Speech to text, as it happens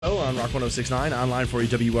on Rock 106.9, online for you,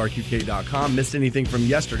 WRQK.com. Missed anything from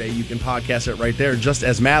yesterday, you can podcast it right there, just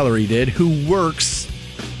as Mallory did, who works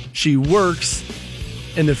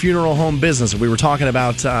in the funeral home business. We were talking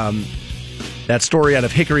about that story out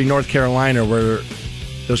of Hickory, North Carolina, where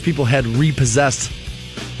those people had repossessed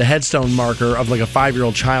the headstone marker of like a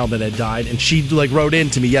 5-year-old child that had died, and she wrote in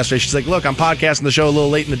to me yesterday. She's like, look, I'm podcasting the show a little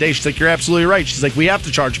late in the day. She's like, you're absolutely right. She's like, we have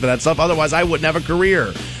to charge for that stuff, otherwise I wouldn't have a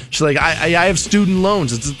career. She's like, I have student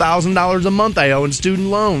loans. It's $1,000 a month I owe in student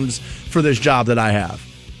loans for this job that I have.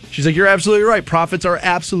 She's like, you're absolutely right. Profits are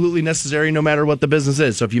absolutely necessary no matter what the business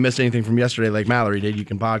is. So if you missed anything from yesterday like Mallory did, you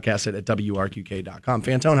can podcast it at WRQK.com.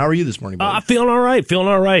 Fantone, how are you this morning, buddy? Feeling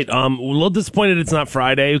all right. A little disappointed it's not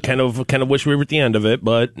Friday. Kind of wish we were at the end of it,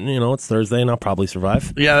 but, it's Thursday and I'll probably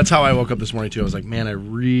survive. Yeah, that's how I woke up this morning, too. I was like, man, I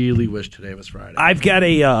really wish today was Friday. I've got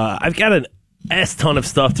an ton of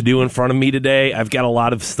stuff to do in front of me today. I've got a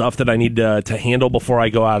lot of stuff that I need to handle before I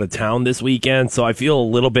go out of town this weekend, so I feel a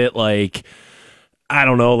little bit like, I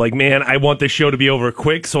don't know, man, I want this show to be over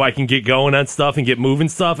quick so I can get going on stuff and get moving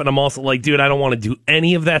stuff. And I'm also like, dude, I don't want to do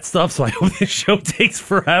any of that stuff, so I hope this show takes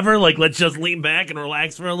forever. Let's just lean back and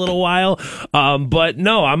relax for a little while. But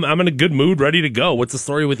no, I'm in a good mood, ready to go. What's the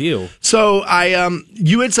story with you? So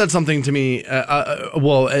you had said something to me,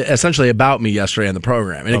 essentially about me yesterday on the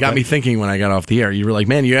program, and it got me thinking when I got off the air. You were like,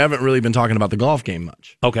 man, you haven't really been talking about the golf game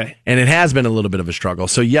much. Okay. And it has been a little bit of a struggle.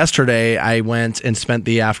 So yesterday I went and spent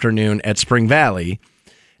the afternoon at Spring Valley.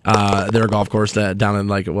 Their golf course down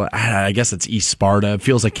in I guess it's East Sparta. It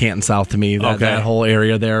feels like Canton South to me. That whole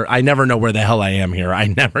area there. I never know where the hell I am here.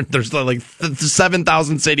 There's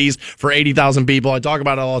 7,000 cities for 80,000 people. I talk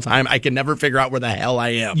about it all the time. I can never figure out where the hell I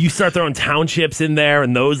am. You start throwing townships in there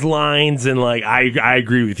and those lines, and I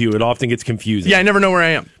agree with you. It often gets confusing. Yeah, I never know where I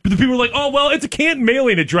am. But the people are like, oh, well, it's a Canton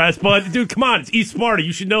mailing address, but dude, come on, it's East Sparta.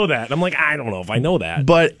 You should know that. And I'm like, I don't know if I know that.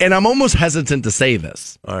 And I'm almost hesitant to say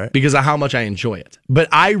this, all right, because of how much I enjoy it. But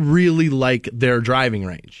I really like their driving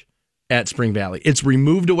range at Spring Valley. It's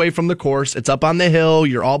removed away from the course. It's up on the hill.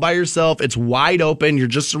 You're all by yourself. It's wide open. You're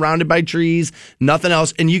just surrounded by trees, nothing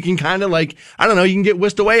else. And you can kind of you can get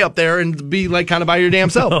whisked away up there and be kind of by your damn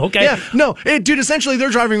self. Okay. Yeah. No, dude, essentially their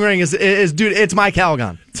driving range is dude, it's my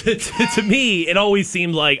Calgon. To me, it always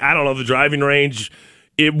seemed like, I don't know, the driving range,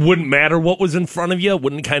 it wouldn't matter what was in front of you. It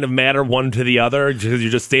wouldn't kind of matter one to the other because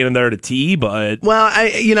you're just standing there to tee. But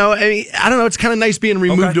I don't know. It's kind of nice being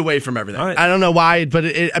removed away from everything. Right. I don't know why, but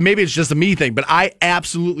maybe it's just a me thing. But I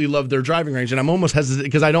absolutely love their driving range, and I'm almost hesitant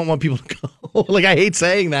because I don't want people to go. I hate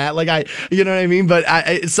saying that. You know what I mean? But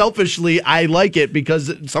selfishly, I like it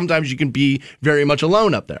because sometimes you can be very much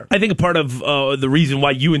alone up there. I think a part of the reason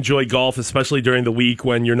why you enjoy golf, especially during the week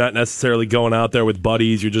when you're not necessarily going out there with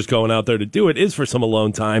buddies, you're just going out there to do it, is for some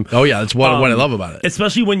alone time. Oh yeah, that's what I love about it.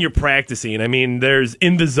 Especially when you're practicing. I mean, there's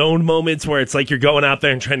in the zone moments where it's like you're going out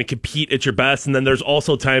there and trying to compete at your best, and then there's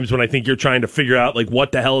also times when I think you're trying to figure out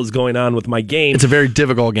what the hell is going on with my game. It's a very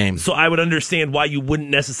difficult game. So I would understand why you wouldn't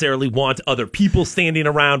necessarily want other people standing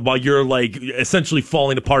around while you're essentially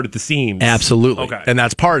falling apart at the seams. Absolutely. Okay. And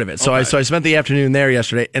that's part of it. So I spent the afternoon there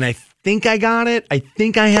yesterday, and I think I got it. I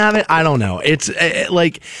think I have it. I don't know. It's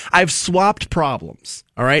I've swapped problems.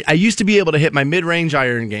 All right. I used to be able to hit my mid-range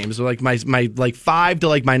iron games, so my 5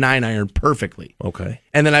 to my 9 iron perfectly. Okay.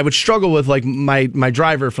 And then I would struggle with my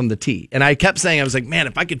driver from the tee. And I kept saying, I was like, man,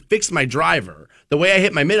 if I could fix my driver the way I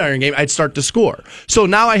hit my mid-iron game, I'd start to score. So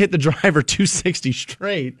now I hit the driver 260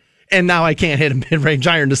 straight. And now I can't hit a mid-range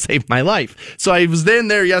iron to save my life. So I was then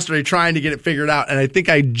there yesterday trying to get it figured out, and I think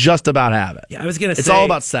I just about have it. Yeah, I was going to say, it's all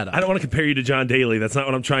about setup. I don't want to compare you to John Daly. That's not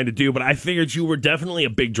what I'm trying to do, but I figured you were definitely a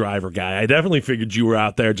big driver guy. I definitely figured you were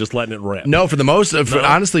out there just letting it rip. No,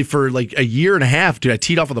 honestly, for a year and a half, dude, I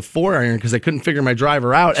teed off with a 4-iron because I couldn't figure my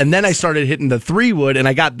driver out. And then I started hitting the 3-wood, and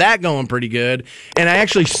I got that going pretty good. And I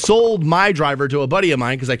actually sold my driver to a buddy of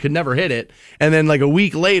mine because I could never hit it. And then a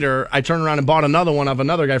week later, I turned around and bought another one of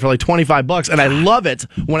another guy for $25. And I love it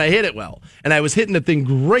when I hit it well. And I was hitting the thing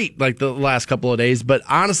great the last couple of days. But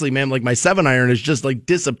honestly, man, my 7-iron has just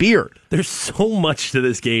disappeared. There's so much to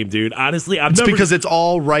this game, dude. Honestly, because it's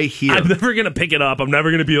all right here. I'm never going to pick it up. I'm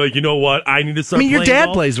never going to be like, you know what? I need to start playing your dad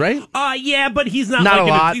golf. Plays, right? Yeah, but he's not a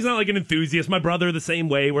lot. He's not like an enthusiast. My brother the same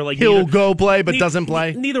way. Where he'll go play, but doesn't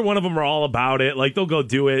play. Neither one of them are all about it. They'll go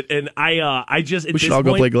do it. And we should all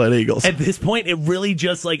go play Glen Eagles. At this point, it really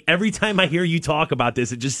just every time I hear you talk about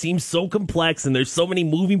this, it just seems seems so complex, and there's so many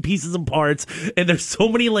moving pieces and parts, and there's so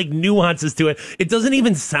many like nuances to it. It doesn't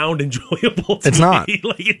even sound enjoyable to it's me. Not.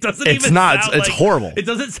 Like it doesn't it's even not. sound it's like, horrible. It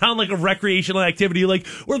doesn't sound like a recreational activity. Like,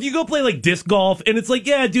 or if you go play like disc golf, and it's like,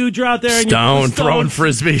 yeah, dude, you're out there and you're throwing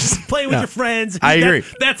frisbees, playing with your friends. I agree.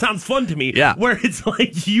 That sounds fun to me. Yeah. Where it's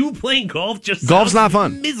like you playing golf golf's not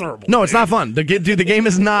fun. Miserable. No, it's not fun. The game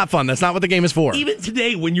is not fun. That's not what the game is for. Even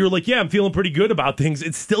today, when you're like, yeah, I'm feeling pretty good about things,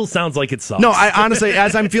 it still sounds like it sucks. No, I honestly,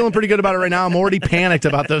 as I'm feeling pretty good about it right now, I'm already panicked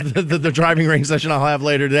about the driving range session I'll have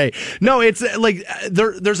later today. No, it's like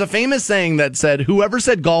there's a famous saying that said, whoever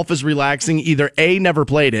said golf is relaxing either A, never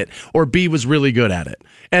played it, or B, was really good at it.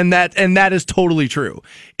 And that is totally true.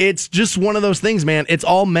 It's just one of those things, man. It's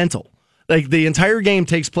all mental. Like, the entire game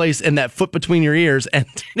takes place in that foot between your ears, and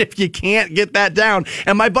if you can't get that down,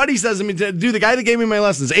 and my buddy says to me, dude, the guy that gave me my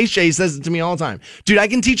lessons, HJ, says it to me all the time, dude, I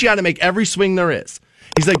can teach you how to make every swing there is.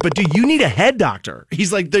 He's like, but dude, you need a head doctor.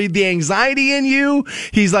 He's like, the anxiety in you,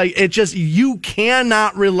 he's like, it just, you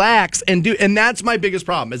cannot relax and that's my biggest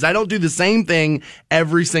problem, is I don't do the same thing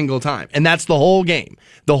every single time, and that's the whole game.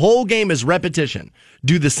 The whole game is repetition.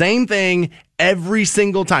 Do the same thing every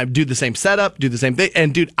single time. Do the same setup, do the same thing.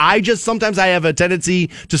 And dude, sometimes I have a tendency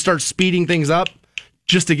to start speeding things up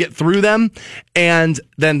just to get through them, and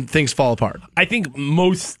then things fall apart. I think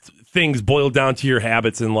most things boil down to your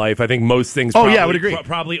habits in life. I think most things I would agree.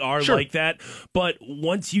 Probably are Sure. like that. But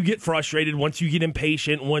once you get frustrated, once you get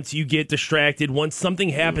impatient, once you get distracted, once something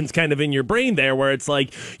happens kind of in your brain there where it's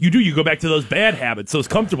like, you go back to those bad habits, those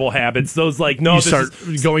comfortable habits, those like, no, you start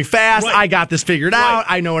going fast. Right. I got this figured out.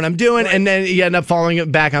 I know what I'm doing. Right. And then you end up falling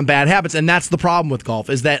back on bad habits. And that's the problem with golf,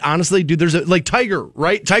 is that honestly, dude, there's like Tiger,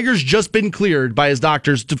 right? Tiger's just been cleared by his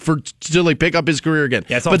doctors to like pick up his career again.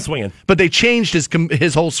 Yeah, it's all swinging. But they changed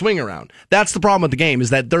his whole swing around. That's the problem with the game,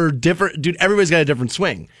 is that they're different. Dude, everybody's got a different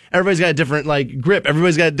swing. Everybody's got a different like grip.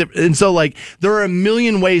 Everybody's got a different, and so like there are a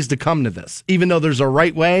million ways to come to this. Even though there's a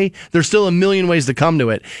right way, there's still a million ways to come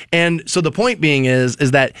to it. And so the point being is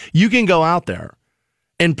that you can go out there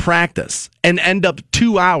and practice and end up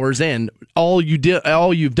 2 hours in, all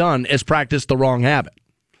you've done is practice the wrong habit.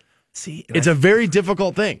 See, it's a very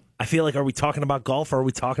difficult thing. I feel like, are we talking about golf or are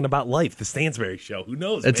we talking about life? The Stansberry Show. Who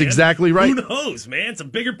knows? That's man? Exactly right. Who knows, man? It's a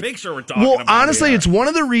bigger picture we're talking about. Well, honestly, here. it's one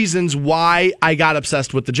of the reasons why I got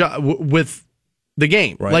obsessed with the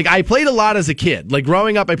game. Right. Like, I played a lot as a kid. Like,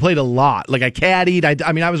 growing up, I played a lot. Like, I caddied.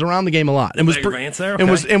 I was around the game a lot. It was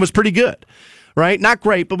was pretty good. Right? Not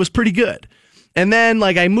great, but was pretty good. And then,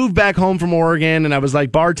 like, I moved back home from Oregon, and I was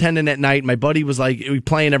like bartending at night. My buddy was like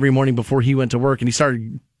playing every morning before he went to work, and he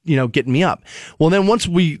started getting me up. Well, then once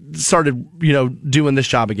we started, doing this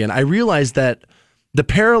job again, I realized that the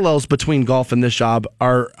parallels between golf and this job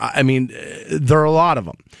there are a lot of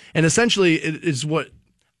them. And essentially, it is what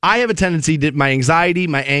I have a tendency to, my anxiety,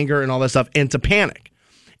 my anger, and all that stuff, and to panic.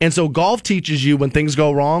 And so golf teaches you, when things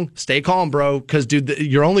go wrong, stay calm, bro, because, dude,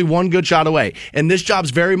 you're only one good shot away. And this job's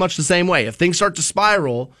very much the same way. If things start to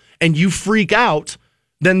spiral and you freak out,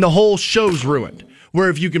 then the whole show's ruined. Where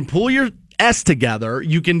if you can pull your S together,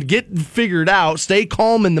 you can get figured out, stay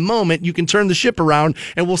calm in the moment, you can turn the ship around,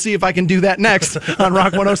 and we'll see if I can do that next on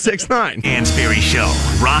Rock 106.9. Stansberry Show,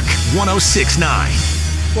 Rock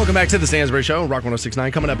 106.9. Welcome back to the Stansberry Show, Rock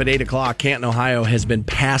 106.9. Coming up at 8 o'clock, Canton, Ohio has been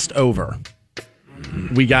passed over.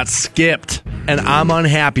 We got skipped, and I'm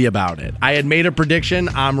unhappy about it. I had made a prediction,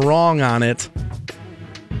 I'm wrong on it,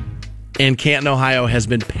 and Canton, Ohio has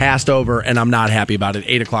been passed over, and I'm not happy about it.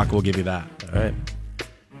 8 o'clock will give you that. All right.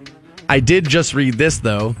 I did just read this,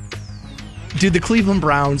 though. Dude, the Cleveland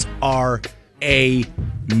Browns are a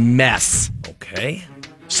mess. Okay.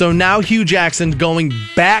 So now Hugh Jackson going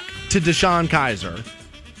back to Deshaun Kaiser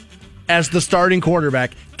as the starting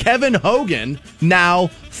quarterback. Kevin Hogan now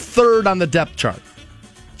third on the depth chart.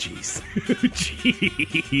 Jeez.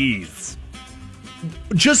 Jeez.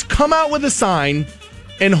 Just come out with a sign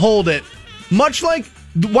and hold it. Much like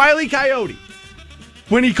Wile E. Coyote.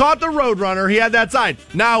 When he caught the Roadrunner, he had that sign.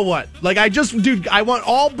 Now what? Like, I want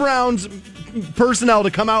all Browns personnel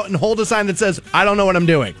to come out and hold a sign that says, I don't know what I'm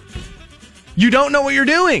doing. You don't know what you're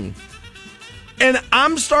doing. And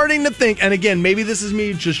I'm starting to think, and again, maybe this is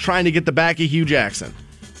me just trying to get the back of Hugh Jackson.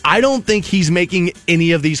 I don't think he's making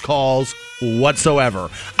any of these calls whatsoever.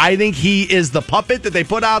 I think he is the puppet that they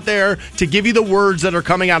put out there to give you the words that are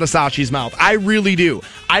coming out of Sachi's mouth. I really do.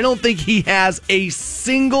 I don't think he has a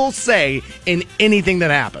single say in anything that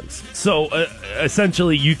happens. So,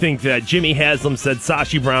 essentially, you think that Jimmy Haslam said,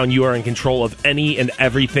 Sachi Brown, you are in control of any and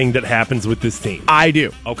everything that happens with this team. I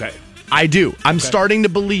do. Okay. I do. I'm starting to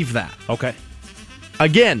believe that. Okay.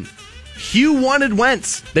 Again, Hugh wanted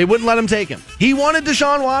Wentz. They wouldn't let him take him. He wanted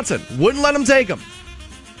Deshaun Watson. Wouldn't let him take him.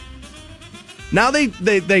 Now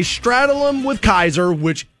they straddle him with Kaiser,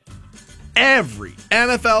 which every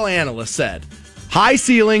NFL analyst said high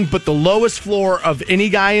ceiling, but the lowest floor of any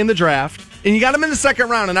guy in the draft. And you got him in the second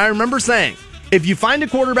round. And I remember saying, if you find a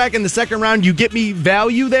quarterback in the second round, you get me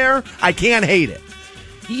value there, I can't hate it.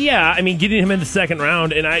 Yeah, I mean, getting him in the second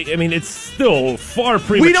round, and I mean, it's still far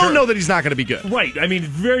premature. We don't know that he's not going to be good. Right. I mean,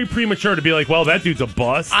 very premature to be like, well, that dude's a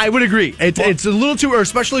bust. I would agree. It's a little too early,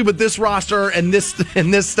 especially with this roster and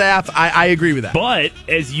this staff. I agree with that. But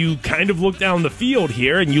as you kind of look down the field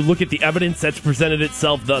here and you look at the evidence that's presented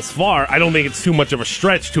itself thus far, I don't think it's too much of a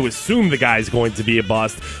stretch to assume the guy's going to be a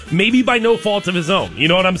bust. Maybe by no fault of his own. You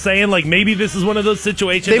know what I'm saying? Like, maybe this is one of those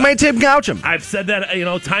situations. They might Tim Couch him. I've said that,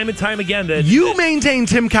 time and time again. That you maintain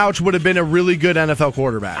Tim Couch would have been a really good NFL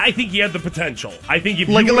quarterback. I think he had the potential. I think if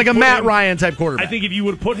like a Matt Ryan type quarterback. I think if you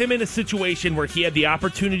would have put him in a situation where he had the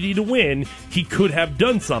opportunity to win, he could have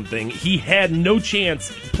done something. He had no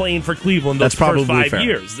chance playing for Cleveland those first 5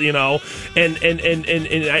 years, And I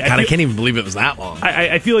can't even believe it was that long.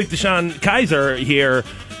 I feel like DeShone Kizer here.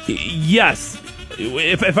 Yes.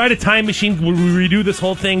 If I had a time machine, would we redo this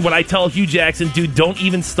whole thing? Would I tell Hugh Jackson, dude, don't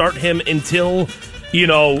even start him until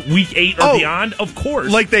week 8 or beyond? Of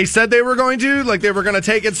course. Like they said they were going to? Like they were going to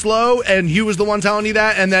take it slow, and Hugh was the one telling you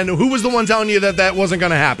that? And then who was the one telling you that wasn't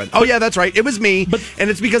going to happen? Oh, yeah, that's right. It was me. And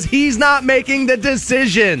it's because he's not making the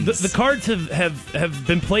decisions. The cards have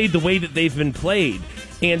been played the way that they've been played.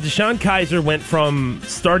 And DeShone Kizer went from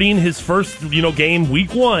starting his first, game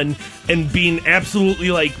week 1 and being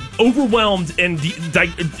absolutely overwhelmed and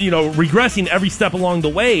regressing every step along the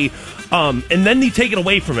way. And then you take it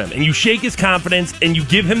away from him and you shake his confidence and you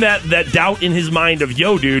give him that doubt in his mind of,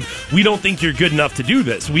 yo, dude, we don't think you're good enough to do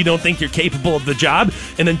this. We don't think you're capable of the job.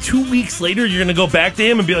 And then 2 weeks later, you're going to go back to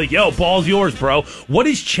him and be like, yo, ball's yours, bro. What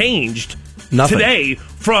has changed? Nothing. Today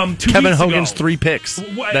from 2 Kevin weeks Hogan's ago. 3 picks.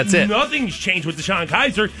 That's it. Nothing's changed with DeShone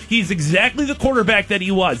Kizer. He's exactly the quarterback that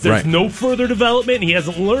he was. There's no further development. He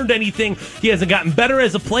hasn't learned anything. He hasn't gotten better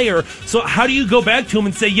as a player. So how do you go back to him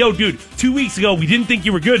and say, yo, dude, 2 weeks ago we didn't think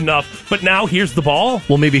you were good enough, but now here's the ball?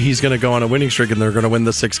 Well, maybe he's going to go on a winning streak and they're going to win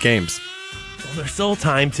the 6 games. Well, there's still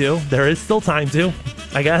time to. There is still time to,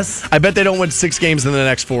 I guess. I bet they don't win 6 games in the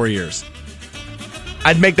next 4 years.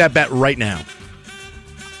 I'd make that bet right now.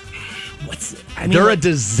 They're a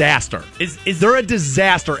disaster. They're a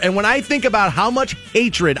disaster. And when I think about how much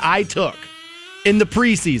hatred I took in the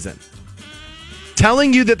preseason,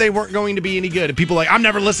 telling you that they weren't going to be any good, and people are like, I'm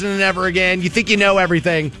never listening ever again. You think you know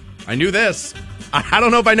everything. I knew this. I don't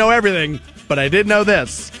know if I know everything, but I did know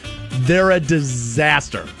this. They're a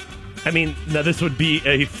disaster. I mean, now this would be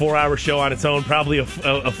a 4-hour show on its own, probably a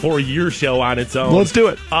 4-year show on its own. Let's do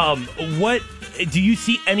it. What do you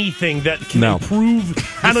see anything that can improve the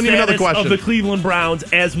I don't even know the question. of the Cleveland Browns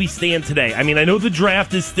as we stand today? I mean, I know the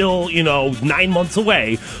draft is still 9 months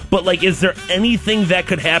away, but is there anything that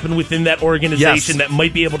could happen within that organization that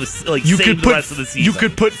might be able to save the rest of the season? You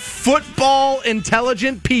could put football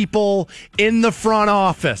intelligent people in the front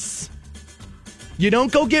office. You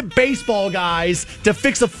don't go get baseball guys to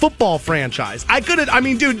fix a football franchise.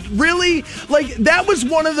 Dude, really? That was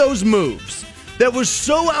one of those moves that was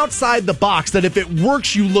so outside the box that if it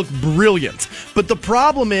works, you look brilliant. But the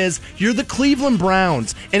problem is, you're the Cleveland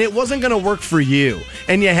Browns, and it wasn't going to work for you.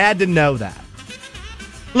 And you had to know that.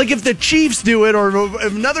 If the Chiefs do it, or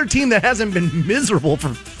another team that hasn't been miserable for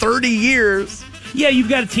 30 years... Yeah, you've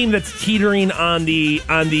got a team that's teetering on the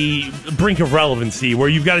brink of relevancy, where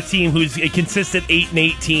you've got a team who's a consistent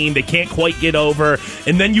 8-8 team. They can't quite get over,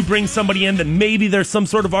 and then you bring somebody in that maybe there's some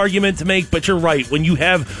sort of argument to make. But you're right, when you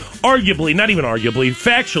have factually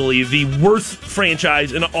the worst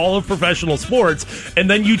franchise in all of professional sports, and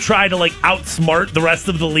then you try to outsmart the rest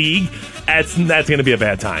of the league, that's going to be a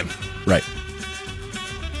bad time. Right.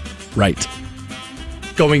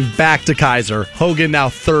 Going back to Kizer, Hogan now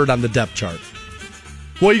 3rd on the depth chart.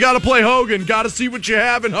 Well, you got to play Hogan. Got to see what you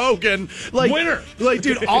have in Hogan. Winner.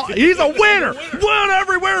 Dude, he's a winner. Won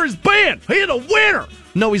everywhere he's been. He's a winner.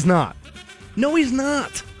 No, he's not.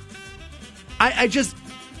 I just...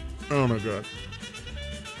 Oh, my God.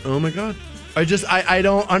 I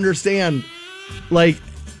don't understand.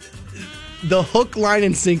 The hook, line,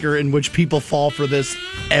 and sinker in which people fall for this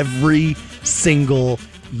every single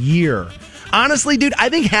year. Honestly, dude, I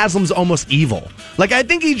think Haslam's almost evil. I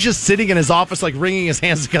think he's just sitting in his office, wringing his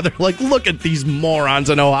hands together, look at these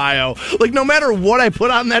morons in Ohio. No matter what I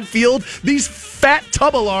put on that field, these fat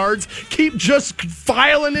tubalards keep just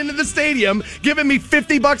filing into the stadium, giving me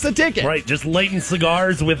 $50 a ticket. Right, just lighting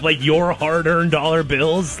cigars with, your hard-earned dollar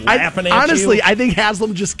bills, laughing at honestly, you. I think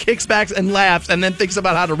Haslam just kicks back and laughs and then thinks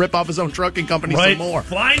about how to rip off his own trucking company some more.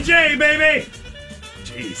 Flying J, baby!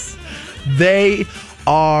 Jeez. They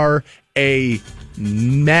are a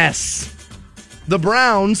mess. The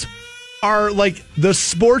Browns are like the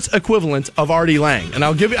sports equivalent of Artie Lang. And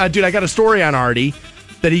I'll give you, dude, I got a story on Artie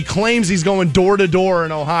that he claims he's going door to door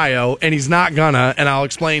in Ohio, and he's not gonna. And I'll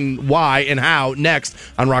explain why and how next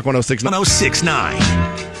on Rock 106.9.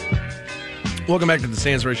 106.9. Welcome back to the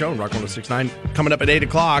Stansbury Show on Rock 106.9. Coming up at 8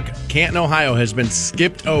 o'clock, Canton, Ohio has been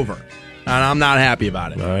skipped over, and I'm not happy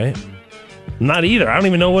about it. All right. Not either. I don't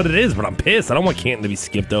even know what it is, but I'm pissed. I don't want Canton to be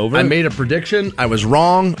skipped over. I made a prediction. I was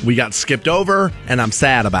wrong. We got skipped over, and I'm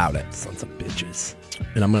sad about it. Sons of bitches.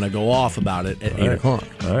 And I'm going to go off about it at 8 o'clock.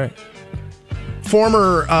 All right.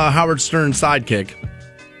 Former Howard Stern sidekick,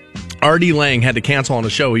 Artie Lang, had to cancel on a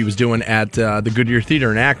show he was doing at the Goodyear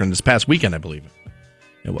Theater in Akron this past weekend, I believe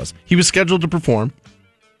it was. He was scheduled to perform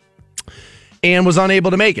and was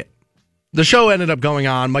unable to make it. The show ended up going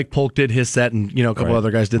on. Mike Polk did his set, and a couple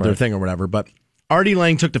other guys did their thing or whatever. But Artie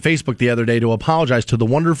Lang took to Facebook the other day to apologize to the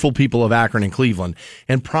wonderful people of Akron and Cleveland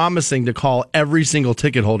and promising to call every single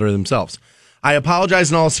ticket holder themselves. I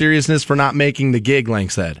apologize in all seriousness for not making the gig, Lang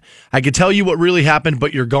said. I could tell you what really happened,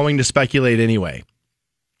 but you're going to speculate anyway.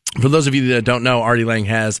 For those of you that don't know, Artie Lang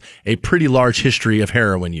has a pretty large history of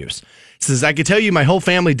heroin use. He says, I could tell you my whole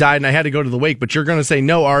family died and I had to go to the wake, but you're going to say,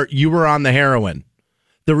 no, Art, you were on the heroin.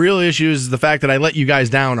 The real issue is the fact that I let you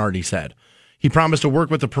guys down, Artie said. He promised to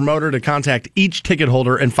work with the promoter to contact each ticket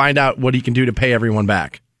holder and find out what he can do to pay everyone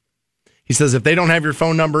back. He says, if they don't have your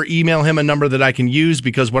phone number, email him a number that I can use,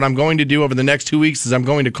 because what I'm going to do over the next 2 weeks is I'm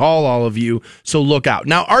going to call all of you, so look out.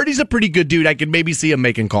 Now, Artie's a pretty good dude. I could maybe see him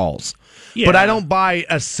making calls. Yeah. But I don't buy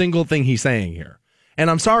a single thing he's saying here. And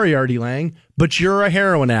I'm sorry, Artie Lang, but you're a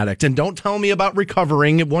heroin addict. And don't tell me about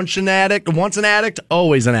recovering. Once an addict,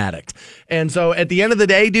 always an addict. And so at the end of the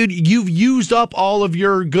day, dude, you've used up all of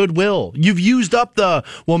your goodwill. You've used up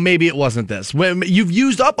maybe it wasn't this. You've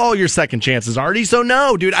used up all your second chances, Artie. So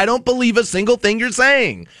no, dude, I don't believe a single thing you're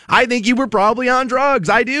saying. I think you were probably on drugs.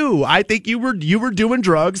 I do. I think you were doing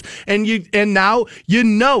drugs, and now you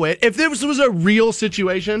know it. If this was a real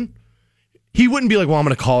situation, he wouldn't be like, well, I'm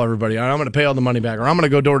going to call everybody. I'm going to pay all the money back, or I'm going to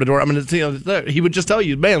go door to door. He would just tell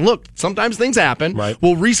you, man, look, sometimes things happen. Right.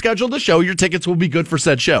 We'll reschedule the show. Your tickets will be good for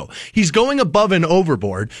said show. He's going above and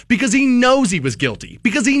overboard because he knows he was guilty,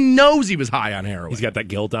 because he knows he was high on heroin. He's got that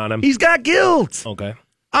guilt on him. He's got guilt. Okay.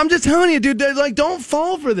 I'm just telling you, dude, don't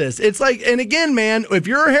fall for this. It's like, and again, man, if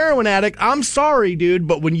you're a heroin addict, I'm sorry, dude,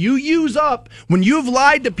 but when you've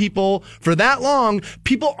lied to people for that long,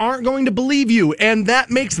 people aren't going to believe you, and that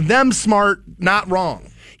makes them smart, not wrong.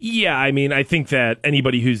 Yeah, I mean, I think that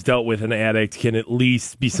anybody who's dealt with an addict can at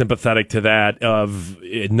least be sympathetic to that, of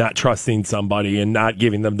not trusting somebody and not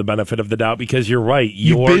giving them the benefit of the doubt, because you're right.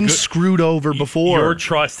 You've been screwed over before. Your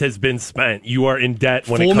trust has been spent. You are in debt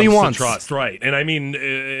when it comes to trust. Right. And I mean,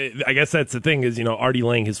 I guess that's the thing is, Artie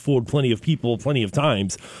Lang has fooled plenty of people plenty of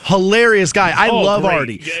times. Hilarious guy. I love great.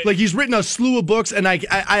 Artie. Like, he's written a slew of books, and I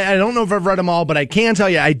don't know if I've read them all, but I can tell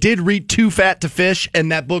you I did read Too Fat to Fish,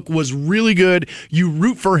 and that book was really good. You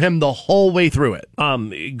root for him the whole way through it.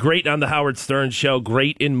 Great on the Howard Stern show,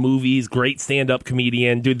 great in movies, great stand-up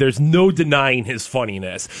comedian. Dude, there's no denying his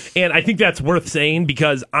funniness. And I think that's worth saying,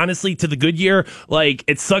 because honestly, to the Goodyear, like,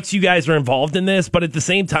 it sucks you guys are involved in this, but at the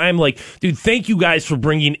same time, like, dude, thank you guys for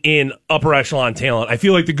bringing in upper echelon talent. I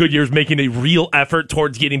feel like the Goodyear's making a real effort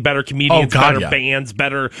towards getting better comedians, bands,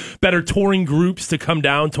 better touring groups to come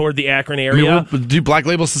down toward the Akron area. Black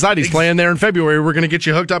Label Society's playing there in February. We're going to get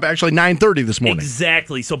you hooked up actually 9:30 this morning.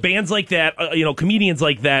 Exactly. So bands like that, comedians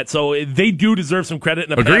like that, so they do deserve some credit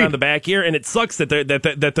and a pat on the back here, and it sucks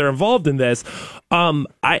that they're involved in this.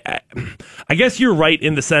 I guess you're right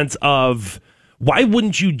in the sense of, why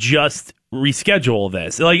wouldn't you just reschedule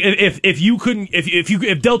this? Like,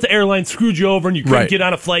 if Delta Airlines screwed you over and you couldn't get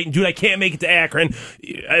on a flight, and dude, I can't make it to Akron.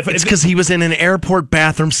 It's because he was in an airport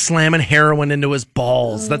bathroom slamming heroin into his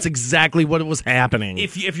balls. That's exactly what was happening.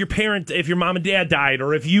 If your mom and dad died,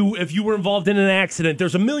 or if you were involved in an accident,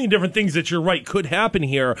 there's a million different things that you're right could happen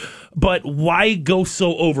here. But why go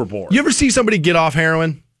so overboard? You ever see somebody get off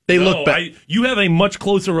heroin? They look better. You have a much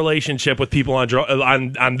closer relationship with people on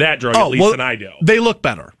that drug, at least, than I do. They look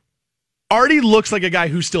better. Artie looks like a guy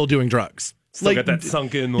who's still doing drugs. Still got that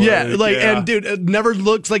sunken. And dude, it never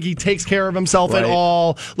looks like he takes care of himself at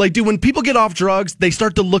all. Like, dude, when people get off drugs, they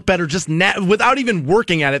start to look better just without even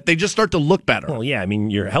working at it. They just start to look better. Well, yeah, I mean,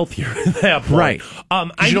 you're healthier at that point. Right.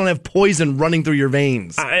 You don't have poison running through your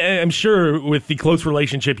veins. I'm sure with the close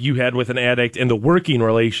relationship you had with an addict and the working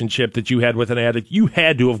relationship that you had with an addict, you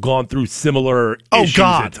had to have gone through similar issues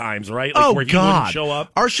at times, right? Like, where he wouldn't show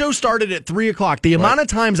up. Our show started at 3 o'clock. The amount of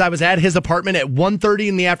times I was at his apartment at 1:30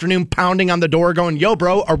 in the afternoon pounding on the door going, yo,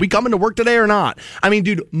 bro, are we coming to work today or not? I mean,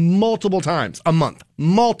 dude, multiple times a month.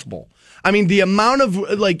 Multiple. I mean, the amount of,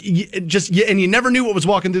 like, and you never knew what was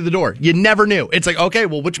walking through the door. You never knew. It's like, okay,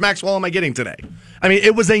 well, which Maxwell am I getting today? I mean,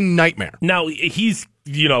 it was a nightmare. Now, he's,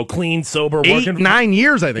 clean, sober. 9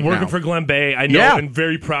 years, I think, working now. for Glen Bay. I know, and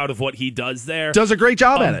very proud of what he does there. Does a great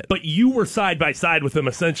job at it. But you were side by side with him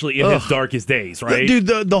essentially in his darkest days, right? Dude,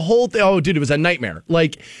 the whole thing, it was a nightmare.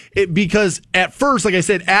 Like, because at first, like I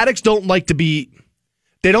said, addicts don't like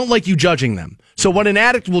they don't like you judging them. So what an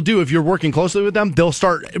addict will do if you're working closely with them, they'll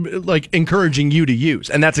start like encouraging you to use.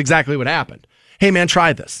 And that's exactly what happened. Hey, man,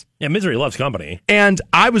 try this. Yeah, misery loves company. And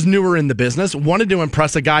I was newer in the business, wanted to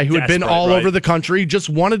impress a guy who had been all over the country, just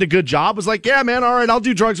wanted a good job, was like, yeah, man, all right, I'll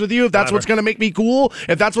do drugs with you. If that's what's going to make me cool,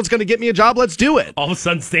 if that's what's going to get me a job, let's do it. All of a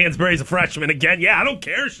sudden, Stansbury's a freshman again. Yeah, I don't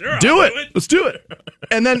care. Sure, do it. Let's do it.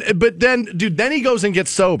 And then he goes and gets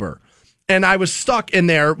sober. And I was stuck in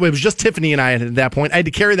there. It was just Tiffany and I at that point. I had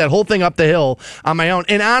to carry that whole thing up the hill on my own.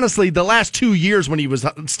 And honestly, the last 2 years when he was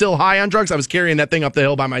still high on drugs, I was carrying that thing up the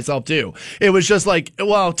hill by myself too. It was just like,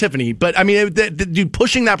 well, Tiffany. But I mean, dude,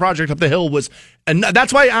 pushing that project up the hill was, and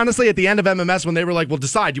that's why, honestly, at the end of MMS, when they were like, well,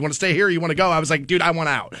 decide, you want to stay here or you want to go? I was like, dude, I want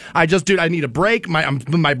out. I need a break.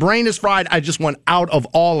 My brain is fried. I just want out of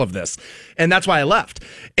all of this. And that's why I left.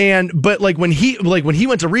 But when he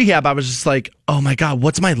went to rehab, I was just like, oh my God,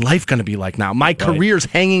 what's my life going to be like now? My career's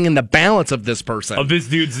hanging in the balance of this person. Of this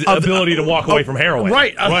dude's ability to walk away from heroin.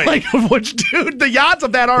 Right. Like, which, dude, the odds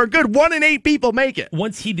of that aren't good. 1 in 8 people make it.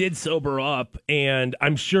 Once he did sober up, and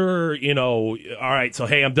I'm sure, all right, so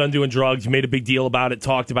hey, I'm done doing drugs. You made a big deal about it,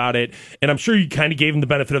 talked about it, and I'm sure you kind of gave him the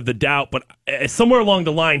benefit of the doubt, but somewhere along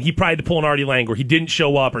the line, he probably had to pull an Artie Lang where he didn't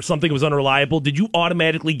show up or something was unreliable. Did you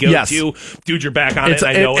automatically go to, dude, you're back on it,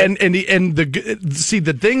 I know it?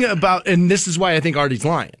 The thing about, and this is why I think Artie's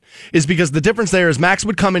lying, is because the difference there is Max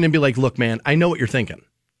would come in and be like, look, man, I know what you're thinking.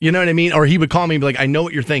 You know what I mean? Or he would call me and be like, I know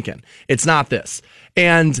what you're thinking. It's not this.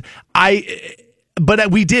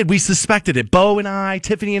 But we suspected it. Bo and I,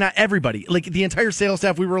 Tiffany and I, everybody, like the entire sales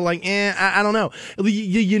staff, we were like, I don't know.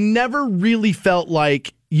 You never really felt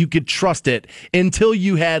like you could trust it until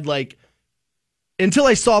I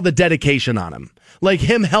saw the dedication on him. Like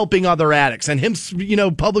him helping other addicts and him,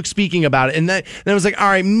 public speaking about it. And then I was like, all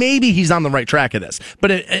right, maybe he's on the right track of this.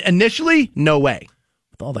 But initially, no way.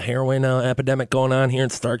 With all the heroin epidemic going on here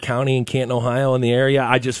in Stark County and Canton, Ohio, in the area,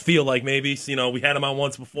 I just feel like maybe, we had him on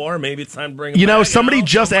once before. Maybe it's time to bring him back. Somebody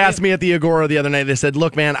just asked me at the Agora the other night. They said,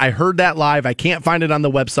 look, man, I heard that live. I can't find it on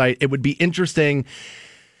the website. It would be interesting.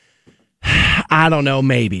 I don't know,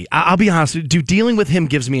 maybe. I'll be honest, dude, dealing with him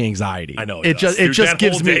gives me anxiety. I know it just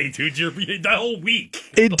gives me that whole week.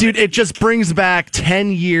 It just brings back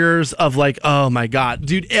 10 years of like, oh my God,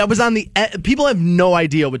 dude, I was on people have no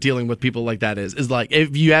idea what dealing with people like that is like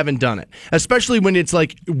if you haven't done it, especially when it's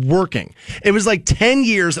like working. It was like 10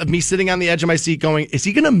 years of me sitting on the edge of my seat going, is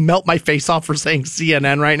he going to melt my face off for saying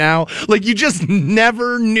CNN right now? Like you just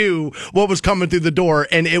never knew what was coming through the door.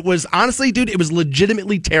 And it was honestly, dude, it was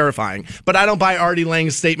legitimately terrifying. But I don't buy Artie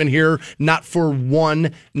Lang's statement here, not for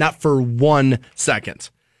one second.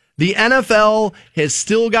 The NFL has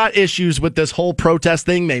still got issues with this whole protest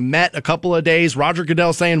thing. They met a couple of days. Roger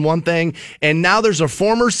Goodell saying one thing, and now there's a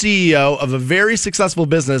former CEO of a very successful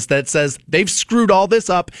business that says they've screwed all this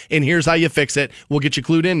up, and here's how you fix it. We'll get you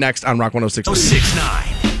clued in next on Rock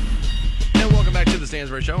 106.9. And welcome back to the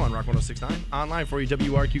Stansbury Show on Rock 106.9. Online for you,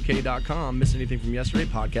 WRQK.com. Miss anything from yesterday?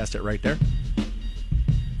 Podcast it right there.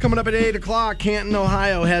 Coming up at 8 o'clock, Canton,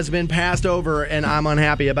 Ohio has been passed over, and I'm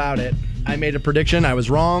unhappy about it. I made a prediction. I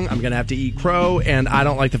was wrong. I'm going to have to eat crow, and I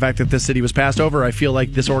don't like the fact that this city was passed over. I feel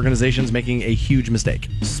like this organization's making a huge mistake.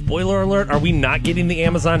 Spoiler alert, are we not getting the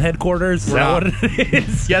Amazon headquarters? Is that what it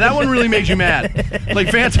is? Yeah, that one really makes you mad. Like,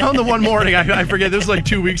 Phantom, the one morning, I forget, this was like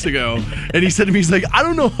 2 weeks ago, and he said to me, he's like, I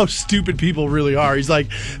don't know how stupid people really are. He's like,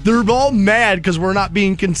 they're all mad because we're not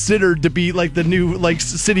being considered to be like the new like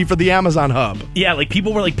city for the Amazon hub. Yeah, like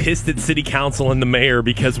people were like pissed at city council and the mayor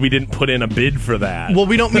because we didn't put in a bid for that. Well,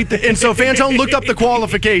 we don't meet the... And so Fantone looked up the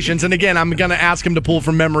qualifications, and again, I'm going to ask him to pull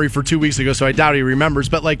from memory for 2 weeks ago, so I doubt he remembers,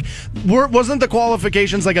 but like, wasn't the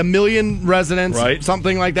qualifications like 1 million residents, right?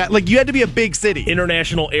 Something like that? Like, you had to be a big city.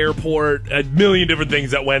 International airport, a million different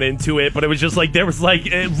things that went into it, but it was just like, there was like,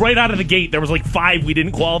 right out of the gate, there was like 5 we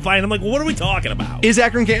didn't qualify, and I'm like, well, what are we talking about? Is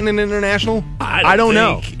Akron Canton an international? I don't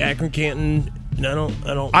know. Akron Canton... I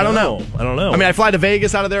don't know. I mean, I fly to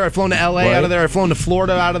Vegas out of there. I've flown to L.A. out of there. I've flown to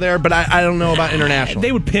Florida out of there. But I don't know about international.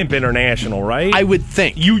 They would pimp international, right? I would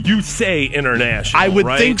think. You say international, I would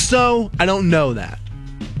right? think so. I don't know that.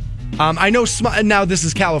 I know. Now, this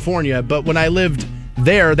is California, but when I lived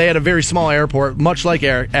there, they had a very small airport, much like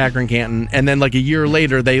Akron Canton, and then like a year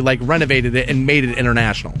later, they like renovated it and made it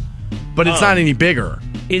international. But it's not any bigger.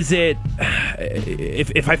 Is it,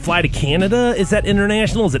 if I fly to Canada, is that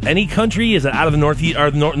international? Is it any country? Is it out of the Northeast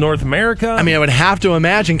or North America? I mean, I would have to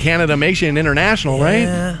imagine Canada makes you an international,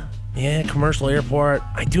 right? Yeah, commercial airport.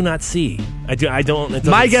 I do not see. I don't.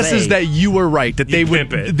 My guess is that you were right, that they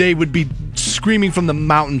You'd would be screaming from the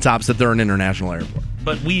mountaintops that they're an international airport.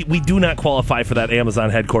 But we do not qualify for that Amazon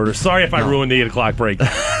headquarters. Sorry if I ruined the 8 o'clock break.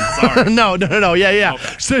 Sorry. No. Yeah.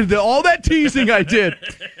 Okay. So all that teasing I did.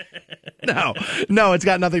 No, it's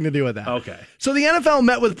got nothing to do with that. Okay. So the NFL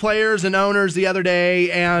met with players and owners the other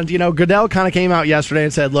day, and Goodell kind of came out yesterday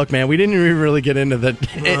and said, "Look, man, we didn't even really get into the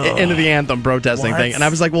anthem protesting thing." And I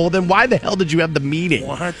was like, "Well, then why the hell did you have the meeting?"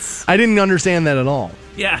 What? I didn't understand that at all.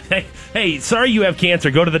 Yeah. Hey, sorry you have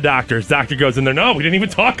cancer. Go to the doctors. Doctor goes in there. No, we didn't even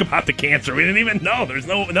talk about the cancer. We didn't even know. There's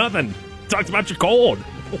nothing. Talks about your cold.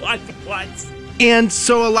 What? And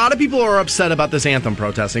so a lot of people are upset about this anthem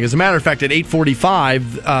protesting. As a matter of fact, at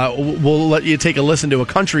 8:45, we'll let you take a listen to a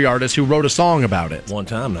country artist who wrote a song about it. One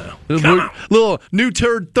time now. Little New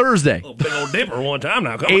Turd Thursday. Little big old dipper one time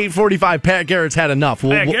now. Come 8:45, Pat Garrett's had enough.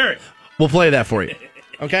 Garrett. We'll play that for you.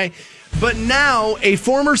 Okay? But now a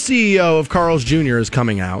former CEO of Carl's Jr. is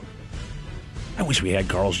coming out. I wish we had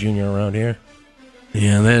Carl's Jr. around here.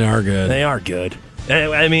 Yeah, they are good. They are good.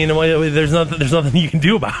 I mean, there's nothing you can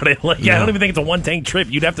do about it. Like, I don't even think it's a one-tank trip.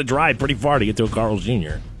 You'd have to drive pretty far to get to a Carl's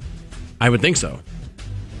Jr. I would think so.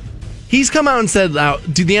 He's come out and said,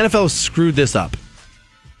 "Dude, the NFL screwed this up."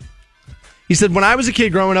 He said, "When I was a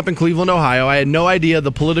kid growing up in Cleveland, Ohio, I had no idea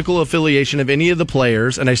the political affiliation of any of the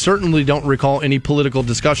players, and I certainly don't recall any political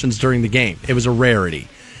discussions during the game. It was a rarity."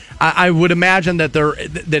 I would imagine that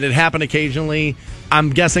it happened occasionally.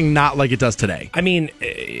 I'm guessing not like it does today. I mean,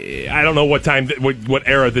 I don't know what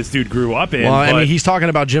era this dude grew up in. Well, I mean, he's talking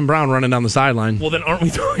about Jim Brown running down the sideline. Well, then aren't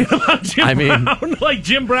we talking about Jim Brown? Like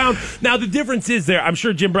Jim Brown. Now, the difference is there. I'm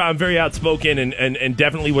sure Jim Brown, very outspoken and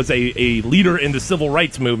definitely was a leader in the civil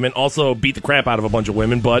rights movement. Also beat the crap out of a bunch of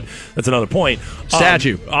women, but that's another point.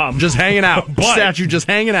 Statue. Just hanging out. Statue just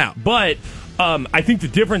hanging out. But I think the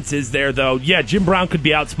difference is there, though. Yeah, Jim Brown could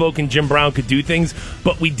be outspoken. Jim Brown could do things,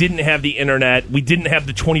 but we didn't have the internet. We didn't have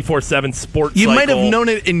the 24/7 sports You cycle. might have known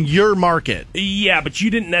it in your market. Yeah, but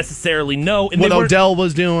you didn't necessarily know. And what Odell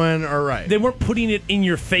was doing, or right. They weren't putting it in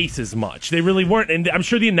your face as much. They really weren't. And I'm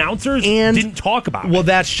sure the announcers didn't talk about it. Well,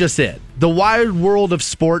 that's just it. The wide world of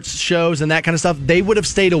sports shows and that kind of stuff, they would have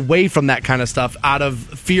stayed away from that kind of stuff out of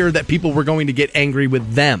fear that people were going to get angry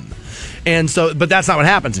with them. And so, but that's not what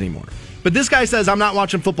happens anymore. But this guy says, "I'm not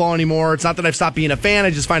watching football anymore. It's not that I've stopped being a fan.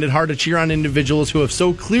 I just find it hard to cheer on individuals who have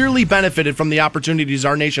so clearly benefited from the opportunities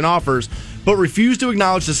our nation offers, but refuse to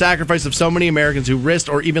acknowledge the sacrifice of so many Americans who risked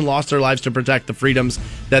or even lost their lives to protect the freedoms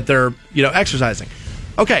that they're, exercising."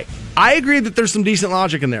 Okay, I agree that there's some decent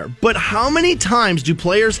logic in there, but how many times do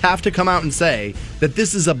players have to come out and say that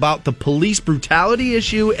this is about the police brutality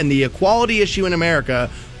issue and the equality issue in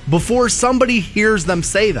America before somebody hears them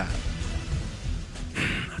say that?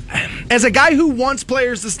 As a guy who wants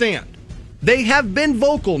players to stand, they have been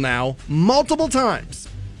vocal now multiple times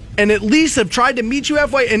and at least have tried to meet you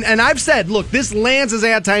halfway. And I've said, look, this lands as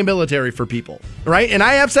anti-military for people, right? And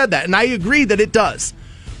I have said that, and I agree that it does.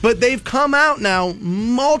 But they've come out now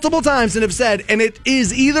multiple times and have said, and it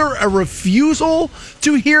is either a refusal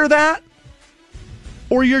to hear that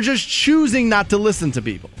or you're just choosing not to listen to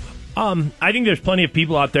people. I think there's plenty of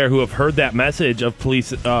people out there who have heard that message of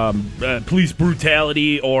police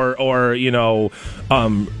brutality or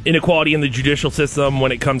inequality in the judicial system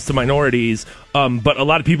when it comes to minorities. But a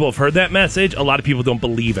lot of people have heard that message. A lot of people don't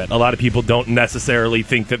believe it. A lot of people don't necessarily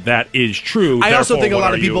think that is true. I also think a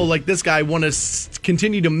lot of people like this guy want to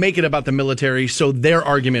continue to make it about the military so their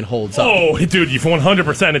argument holds up. Oh, dude,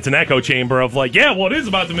 100% it's an echo chamber of like, yeah, well, it is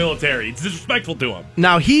about the military. It's disrespectful to them.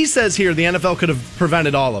 Now, he says here the NFL could have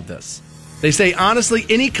prevented all of this. They say, honestly,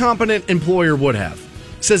 any competent employer would have.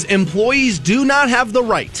 Says employees do not have the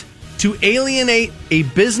right to alienate a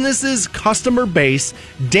business's customer base,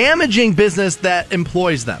 damaging business that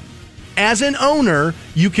employs them. As an owner,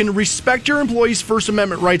 you can respect your employees' First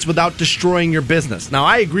Amendment rights without destroying your business. Now,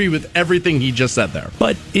 I agree with everything he just said there.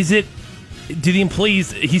 But he's saying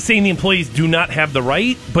the employees do not have the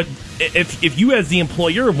right, but if you as the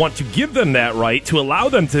employer want to give them that right to allow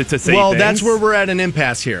them to say well, things, that's where we're at an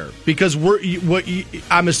impasse here, because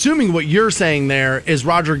I'm assuming what you're saying there is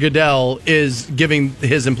Roger Goodell is giving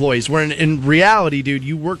his employees, where in reality, dude,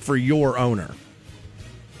 you work for your owner.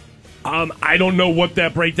 I don't know what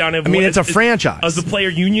that breakdown is. I mean, it's a franchise. As the player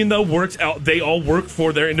union, though, works out, they all work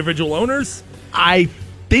for their individual owners? I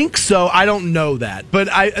think so. I don't know that. But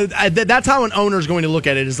that's how an owner is going to look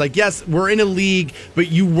at it. It's like, yes, we're in a league, but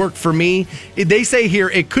you work for me. They say here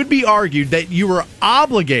it could be argued that you were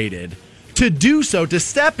obligated to do so, to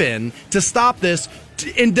step in, to stop this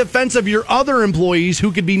in defense of your other employees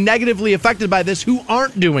who could be negatively affected by this who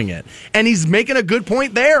aren't doing it. And he's making a good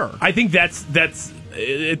point there. I think that's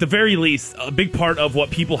at the very least, a big part of what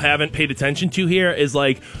people haven't paid attention to here is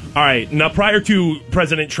like, all right, now prior to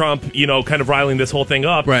President Trump, kind of riling this whole thing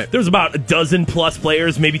up, right, there's about a dozen plus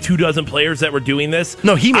players, maybe 24 players that were doing this.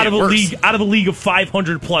 No, he made out of it worse. Out of a league of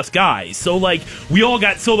 500 plus guys. So like, we all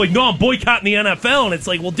got no, I'm boycotting the NFL, and it's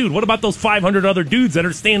like, well, dude, what about those 500 other dudes that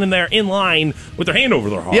are standing there in line with their hand over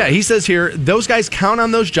their heart? Yeah, he says here, those guys count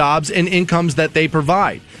on those jobs and incomes that they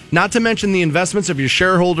provide. Not to mention the investments of your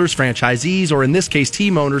shareholders, franchisees, or in this case,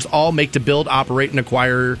 team owners, all make to build, operate, and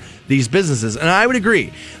acquire these businesses. And I would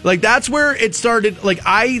agree. Like, that's where it started. Like,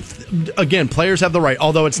 again, players have the right,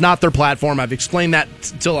 although it's not their platform. I've explained that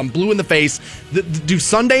till I'm blue in the face. Do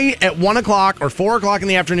Sunday at 1 o'clock or 4 o'clock in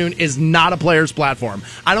the afternoon is not a player's platform.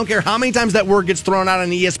 I don't care how many times that word gets thrown out on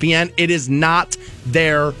ESPN. It is not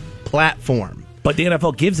their platform. But the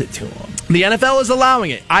NFL gives it to them. The NFL is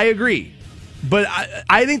allowing it. I agree. But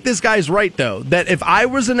I think this guy's right, though, that if I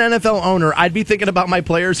was an NFL owner, I'd be thinking about my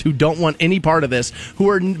players who don't want any part of this, who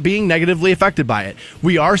are being negatively affected by it.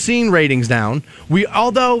 We are seeing ratings down.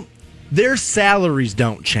 Although their salaries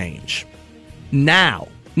don't change now.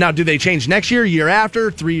 Now, do they change next year after,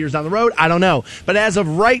 3 years down the road? I don't know. But as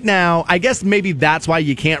of right now, I guess maybe that's why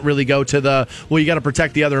you can't really go to you got to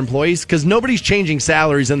protect the other employees, because nobody's changing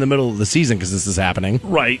salaries in the middle of the season because this is happening.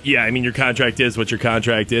 Right, yeah. I mean, your contract is what your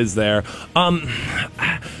contract is there.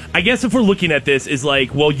 I guess if we're looking at this is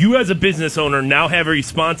like, well, you as a business owner now have a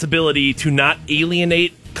responsibility to not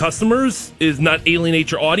alienate customers, not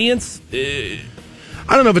alienate your audience.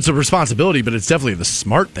 I don't know if it's a responsibility, but it's definitely the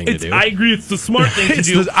smart thing to do. I agree, it's the smart thing to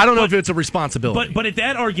do. I don't know if it's a responsibility. But at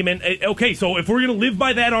that argument, okay, so if we're going to live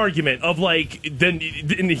by that argument of like, then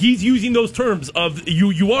he's using those terms of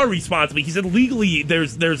you are responsible. He said legally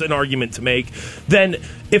there's an argument to make. Then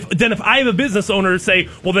if I have a business owner say,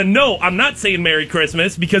 well then no, I'm not saying Merry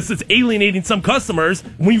Christmas because it's alienating some customers.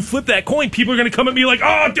 When you flip that coin, people are going to come at me like,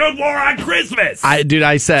 oh, dude, more on Christmas.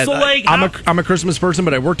 I said, so like, I'm a Christmas person,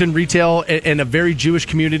 but I worked in retail in a very Jewish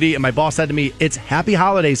community, and my boss said to me, it's happy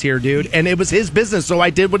holidays here, dude, and it was his business, so I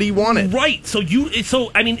did what he wanted. Right. So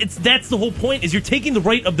that's the whole point, is you're taking the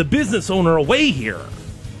right of the business owner away here.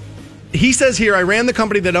 He says here, I ran the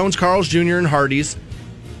company that owns Carl's Jr. and Hardee's.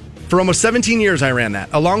 For almost 17 years, I ran that.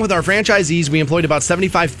 Along with our franchisees, we employed about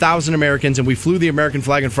 75,000 Americans, and we flew the American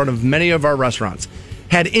flag in front of many of our restaurants.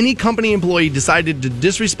 Had any company employee decided to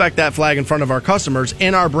disrespect that flag in front of our customers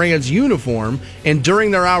in our brand's uniform and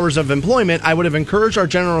during their hours of employment, I would have encouraged our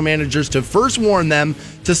general managers to first warn them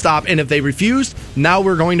to stop, and if they refused, now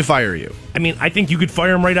we're going to fire you. I mean, I think you could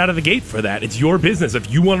fire them right out of the gate for that. It's your business.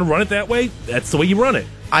 If you want to run it that way, that's the way you run it.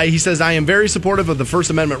 He says, I am very supportive of the First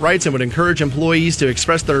Amendment rights and would encourage employees to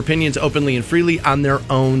express their opinions openly and freely on their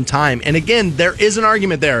own time. And again, there is an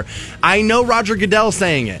argument there. I know Roger Goodell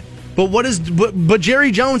saying it. But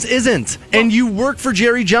Jerry Jones isn't, and you work for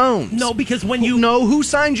Jerry Jones. No, because who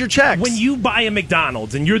signs your checks? When you buy a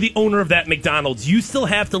McDonald's and you're the owner of that McDonald's, you still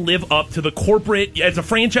have to live up to the corporate, as a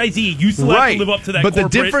franchisee, you still have to live up to that. But the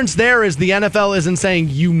difference there is the NFL isn't saying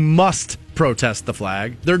you must protest the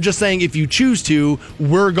flag. They're just saying if you choose to,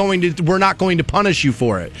 we're not going to punish you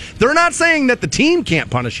for it. They're not saying that the team can't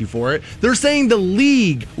punish you for it. They're saying the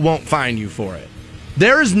league won't fine you for it.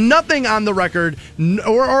 There is nothing on the record,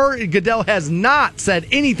 or Goodell has not said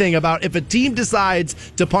anything about if a team decides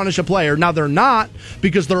to punish a player. Now, they're not,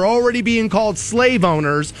 because they're already being called slave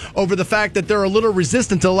owners over the fact that they're a little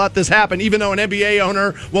resistant to let this happen. Even though an NBA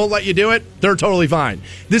owner won't let you do it, they're totally fine.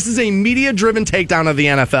 This is a media-driven takedown of the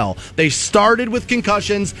NFL. They started with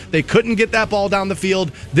concussions. They couldn't get that ball down the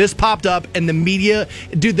field. This popped up, and the media,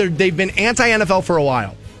 dude, they've been anti-NFL for a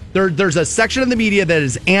while. There's a section of the media that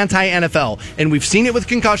is anti-NFL, and we've seen it with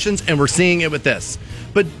concussions, and we're seeing it with this.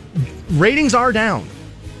 But ratings are down.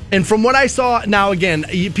 And from what I saw, now again,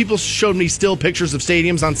 people showed me still pictures of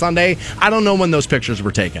stadiums on Sunday. I don't know when those pictures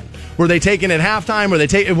were taken. Were they taken at halftime? Were they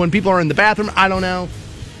taken when people are in the bathroom? I don't know.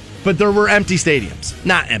 But there were empty stadiums.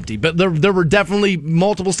 Not empty, but there were definitely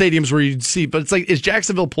multiple stadiums where you'd see. But it's like, is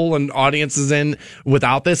Jacksonville pulling audiences in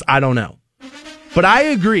without this? I don't know. But I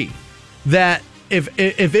agree that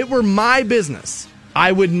if it were my business,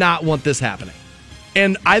 I would not want this happening.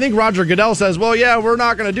 And I think Roger Goodell says, well, yeah, we're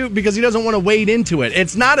not going to do it because he doesn't want to wade into it.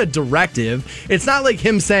 It's not a directive. It's not like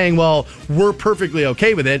him saying, well, we're perfectly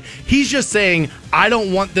okay with it. He's just saying, I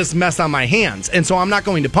don't want this mess on my hands. And so I'm not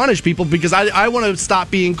going to punish people because I want to stop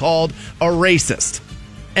being called a racist.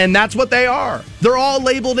 And that's what they are. They're all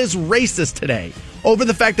labeled as racist today over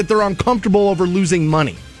the fact that they're uncomfortable over losing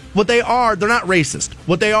money. What they are, they're not racist.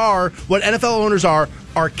 What they are, what NFL owners are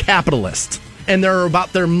capitalists. And they're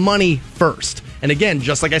about their money first. And again,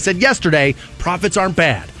 just like I said yesterday, profits aren't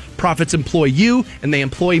bad. Profits employ you and they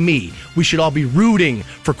employ me. We should all be rooting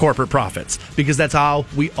for corporate profits because that's how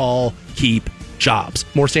we all keep jobs.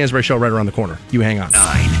 More Stansbury Show right around the corner. You hang on.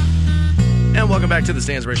 9. And welcome back to the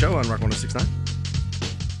Stansbury Show on Rock 106.9.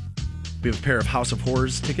 We have a pair of House of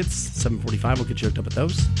Horrors tickets, 7:45. We'll get you hooked up at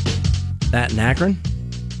those. That in Akron.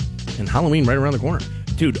 And Halloween right around the corner.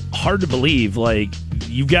 Dude, hard to believe,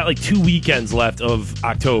 you've got 2 weekends left of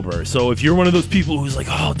October. So if you're one of those people who's like,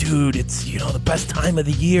 oh, dude, it's, the best time of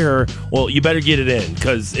the year, well, you better get it in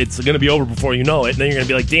because it's going to be over before you know it. And then you're going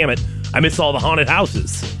to be like, damn it, I missed all the haunted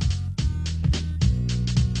houses.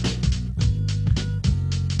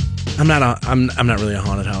 I'm not really a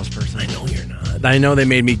haunted house person. I know you're not. I know they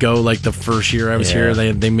made me go the first year I was here.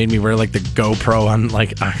 They made me wear the GoPro on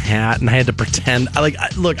a hat, and I had to pretend.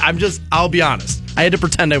 I'll be honest. I had to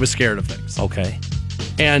pretend I was scared of things. Okay.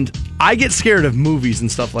 And I get scared of movies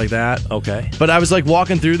and stuff like that. Okay. But I was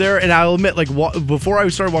walking through there, and I'll admit, before I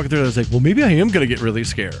started walking through there, I was like, well, maybe I am going to get really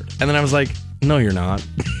scared. And then I was like, no, you're not.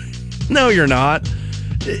 No, you're not.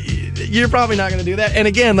 You're probably not going to do that. And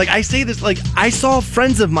again, I say this, I saw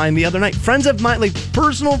friends of mine the other night. Friends of mine,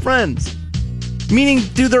 personal friends. Meaning,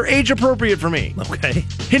 dude, they're age appropriate for me. Okay.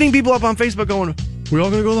 Hitting people up on Facebook going, we all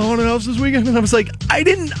going to go to the haunted house this weekend? And I was like,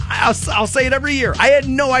 I'll say it every year. I had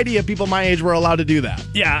no idea people my age were allowed to do that.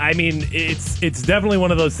 Yeah, I mean, it's definitely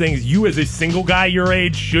one of those things. You as a single guy your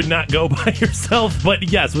age should not go by yourself. But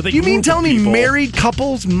yes, with a You group mean tell of me people, married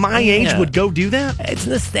couples my age would go do that? It's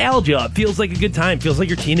nostalgia. It feels like a good time. It feels like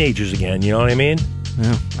you're teenagers again. You know what I mean?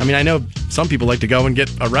 Yeah. I mean, I know some people like to go and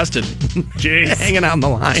get arrested. Jeez. Hanging out on the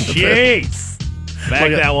line. Jeez.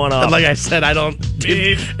 Back that one up. Like I said, I don't.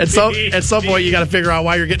 At some point, you got to figure out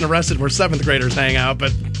why you're getting arrested where 7th graders hang out.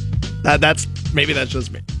 But that's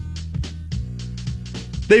just me.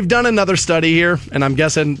 They've done another study here, and I'm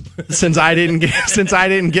guessing since I didn't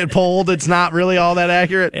get polled, it's not really all that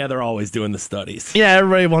accurate. Yeah, they're always doing the studies. Yeah,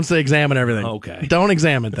 everybody wants to examine everything. Okay, don't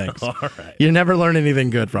examine things. All right, you never learn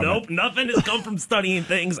anything good from it. Nope, nothing has come from studying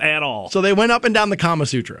things at all. So they went up and down the Kama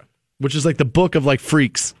Sutra, which is the book of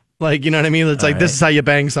freaks. You know what I mean? It's this is how you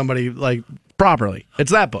bang somebody properly.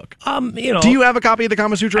 It's that book. Do you have a copy of the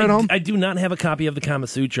Kama Sutra at home? I do not have a copy of the Kama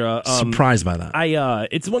Sutra. Surprised by that.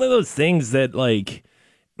 It's one of those things that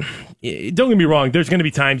don't get me wrong, there's going to be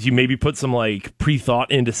times you maybe put some pre-thought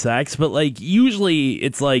into sex, but usually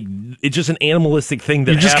it's just an animalistic thing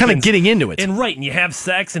that you're just kind of getting into it. And and you have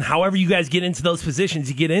sex, and however you guys get into those positions,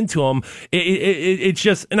 you get into them. It's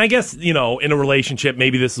just, and I guess, in a relationship,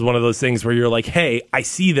 maybe this is one of those things where you're like, hey, I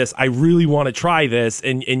see this, I really want to try this,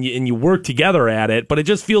 and you work together at it, but it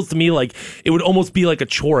just feels to me like it would almost be like a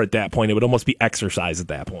chore at that point. It would almost be exercise at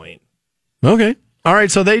that point. Okay. All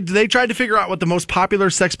right, so they tried to figure out what the most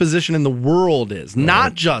popular sex position in the world is,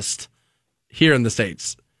 not just here in the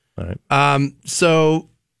States. All right. So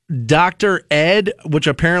Dr. Ed, which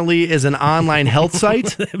apparently is an online health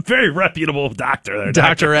site. Very reputable doctor there.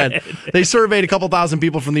 Dr. Ed. They surveyed a couple thousand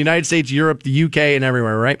people from the United States, Europe, the UK, and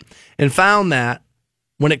everywhere, right? And found that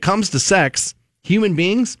when it comes to sex, human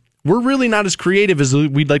beings, we're really not as creative as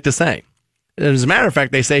we'd like to say. As a matter of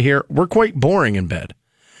fact, they say here, we're quite boring in bed.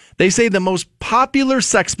 They say the most popular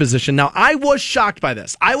sex position. Now, I was shocked by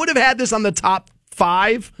this. I would have had this on the top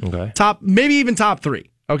 5, maybe even top 3,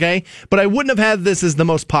 okay? But I wouldn't have had this as the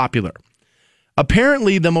most popular.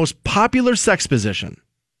 Apparently, the most popular sex position,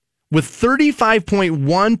 with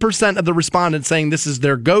 35.1% of the respondents saying this is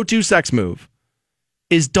their go-to sex move,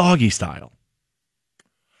 is doggy style.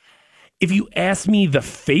 If you asked me the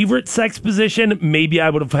favorite sex position, maybe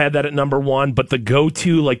I would have had that at number 1, but the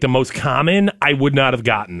go-to, the most common, I would not have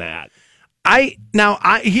gotten that. I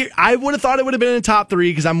would have thought it would have been in the top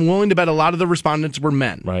 3 because I'm willing to bet a lot of the respondents were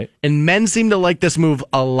men. Right. And men seem to like this move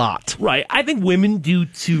a lot. Right. I think women do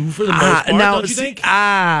too for the most part, don't you think?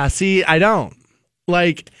 See, I don't.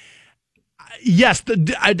 Yes,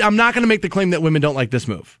 I'm not going to make the claim that women don't like this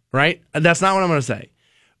move, right? That's not what I'm going to say.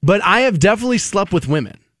 But I have definitely slept with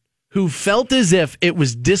women who felt as if it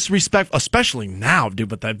was disrespectful, especially now, dude,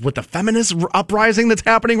 with the feminist uprising that's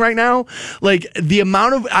happening right now.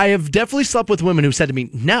 I have definitely slept with women who said to me,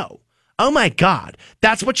 no, Oh my God,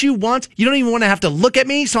 that's what you want? You don't even want to have to look at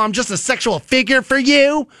me, so I'm just a sexual figure for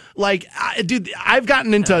you? Like, dude, I've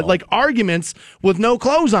gotten into like arguments with no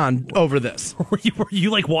clothes on over this. Were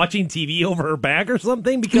you like watching TV over her back or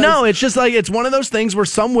something? Because No, it's just like, it's one of those things where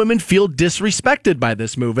some women feel disrespected by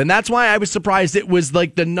this move. And that's why I was surprised it was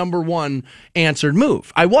like the number one answered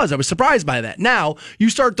move. I was surprised by that. Now,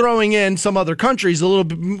 you start throwing in some other countries a little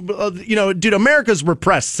bit, dude, America's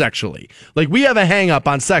repressed sexually. Like, we have a hang up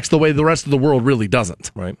on sex the way the rest of the world really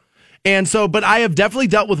doesn't. Right. And so, but I have definitely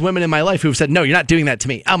dealt with women in my life who've said, no, you're not doing that to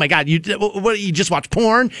me. Oh my God, you just watch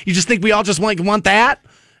porn? You just think we all just want that?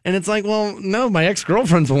 And it's like, well, no, my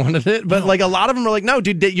ex-girlfriends wanted it. But like, a lot of them are like, no,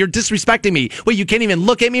 dude, you're disrespecting me. Wait, you can't even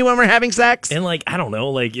look at me when we're having sex? And like, I don't know,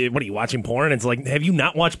 like, what are you watching porn? It's like, have you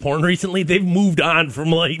not watched porn recently? They've moved on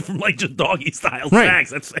from just doggy style sex.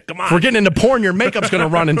 That's, come on. If we're getting into porn, your makeup's going to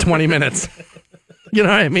run in 20 minutes. You know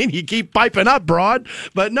what I mean? You keep piping up, broad.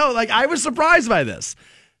 But no, like, I was surprised by this.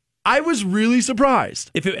 I was really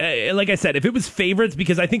surprised. If it, like I said, if it was favorites,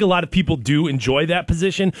 because I think a lot of people do enjoy that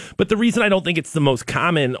position, but the reason I don't think it's the most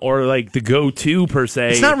common or like the go-to per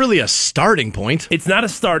se. It's not really a starting point. It's not a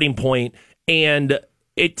starting point, and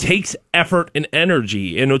it takes effort and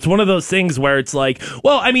energy. And it's one of those things where it's like,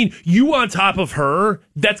 well, I mean, you on top of her,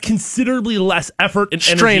 that's considerably less effort and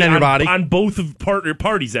strain energy on your body on both of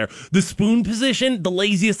parties there. The spoon position, the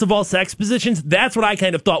laziest of all sex positions, that's what I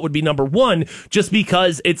kind of thought would be number one, just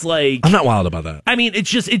because it's like, I'm not wild about that. I mean,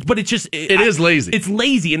 it is lazy. It's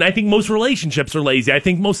lazy, and I think most relationships are lazy. I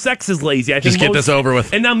think most sex is lazy. I think just get this over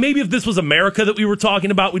with. And now maybe if this was America that we were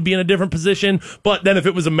talking about, we'd be in a different position. But then if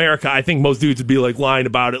it was America, I think most dudes would be like lying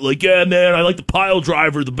about it. Like, yeah, man, I like the pile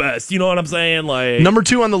driver the best. You know what I'm saying? Like, number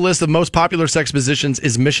 2 on the list of most popular sex positions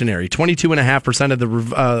is missionary. 22.5% of the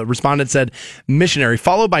respondents said missionary,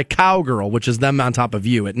 followed by cowgirl, which is them on top of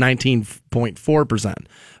you at 19.4%.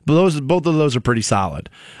 But both of those are pretty solid.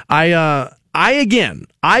 I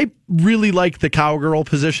really like the cowgirl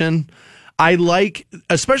position. I like,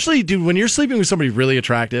 especially, dude, when you're sleeping with somebody really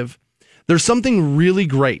attractive, there's something really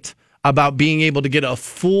great about being able to get a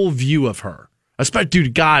full view of her.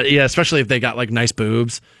 Especially if they got like nice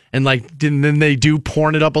boobs and like then they do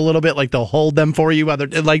porn it up a little bit, like they'll hold them for you.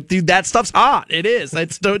 Like, dude, that stuff's hot. It is.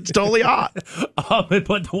 It's totally hot. But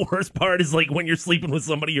the worst part is like when you're sleeping with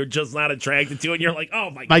somebody you're just not attracted to, and you're like, oh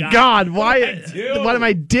my God, why? What am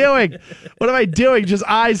I doing? What am I doing? Just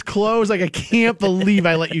eyes closed. Like, I can't believe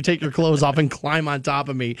I let you take your clothes off and climb on top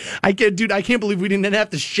of me. I can't believe we didn't have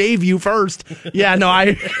to shave you first. Yeah, no,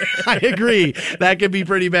 I agree. That could be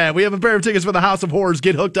pretty bad. We have a pair of tickets for the House of Horrors.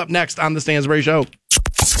 Get hooked up next on the Stansbury Show.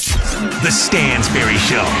 The Stansbury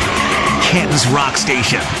Show, Canton's rock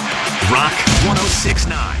station. Rock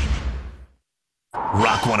 106.9.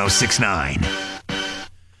 Rock 106.9.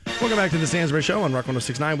 Welcome back to the Stansbury Show on Rock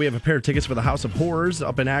 106.9. We have a pair of tickets for the House of Horrors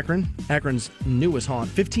up in Akron. Akron's newest haunt.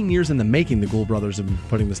 15 years in the making, the Gould brothers have been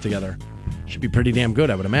putting this together. Should be pretty damn good,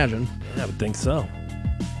 I would imagine. Yeah, I would think so.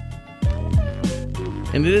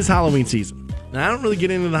 And it is Halloween season. Now, I don't really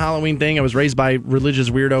get into the Halloween thing. I was raised by religious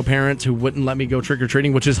weirdo parents who wouldn't let me go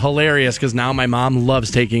trick-or-treating, which is hilarious because now my mom loves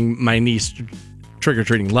taking my niece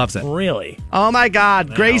trick-or-treating. Loves it. Really? Oh, my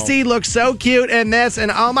God. Gracie looks so cute in this,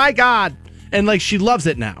 and oh, my God. And, like, she loves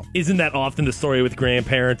it now. Isn't that often the story with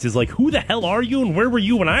grandparents is like, who the hell are you and where were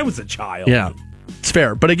you when I was a child? Yeah. It's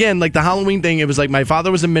fair. But again, like the Halloween thing, it was like my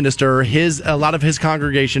father was a minister. A lot of his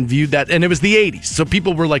congregation viewed that, and it was the 80s, so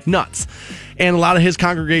people were like nuts. And a lot of his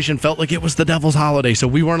congregation felt like it was the devil's holiday, so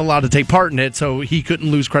we weren't allowed to take part in it, so he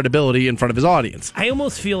couldn't lose credibility in front of his audience. I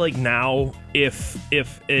almost feel like now, if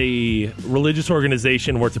a religious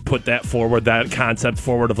organization were to put that forward, that concept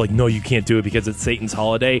forward of like, no, you can't do it because it's Satan's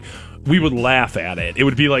holiday, we would laugh at it. It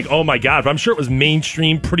would be like, oh my God, but I'm sure it was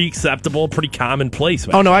mainstream, pretty acceptable, pretty commonplace.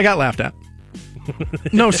 Oh no, I got laughed at.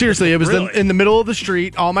 No, seriously, it was Really? in the middle of the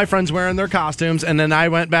street, all my friends wearing their costumes, and then I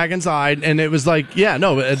went back inside, and it was like, yeah,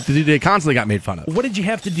 no, they constantly got made fun of. What did you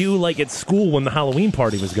have to do like at school when the Halloween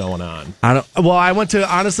party was going on? I went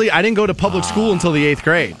to, honestly, I didn't go to public school until the 8th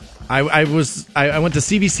grade. I went to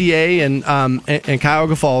CVCA in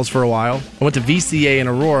Cuyahoga Falls for a while. I went to VCA in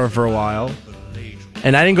Aurora for a while,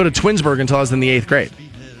 and I didn't go to Twinsburg until I was in the 8th grade.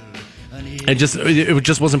 It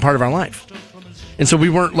just wasn't part of our life. And so we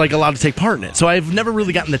weren't like allowed to take part in it. So I've never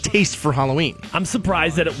really gotten the taste for Halloween. I'm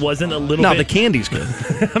surprised that it wasn't a little bit... No, the candy's good.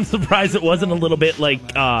 I'm surprised it wasn't a little bit like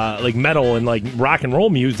metal and like rock and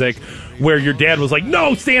roll music where your dad was like,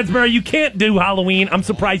 no, Stansbury, you can't do Halloween. I'm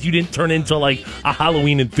surprised you didn't turn into like a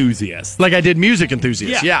Halloween enthusiast. Like I did music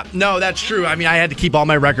enthusiast. Yeah. No, that's true. I mean, I had to keep all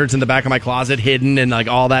my records in the back of my closet hidden and like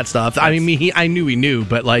all that stuff. I mean, I knew he knew,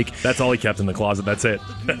 but like... That's all he kept in the closet. That's it.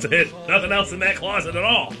 That's it. Nothing else in that closet at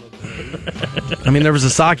all. I mean, there was a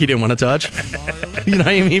sock he didn't want to touch. You know what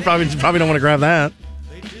I mean? He probably don't want to grab that.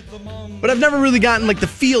 But I've never really gotten like the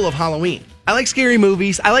feel of Halloween. I like scary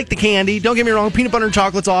movies. I like the candy. Don't get me wrong. Peanut butter and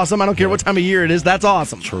chocolate's awesome. I don't care what time of year it is. That's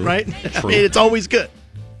awesome. True. Right? True. I mean, it's always good.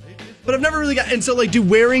 But I've never really got... And so, like,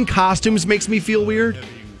 wearing costumes makes me feel weird.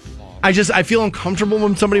 I feel uncomfortable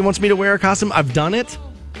when somebody wants me to wear a costume. I've done it.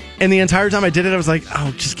 And the entire time I did it, I was like,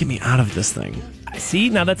 oh, just get me out of this thing. See,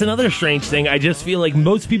 now that's another strange thing. I just feel like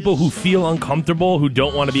most people who feel uncomfortable, who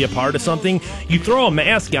don't want to be a part of something, you throw a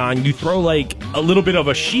mask on, you throw like a little bit of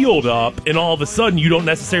a shield up, and all of a sudden you don't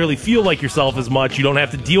necessarily feel like yourself as much. You don't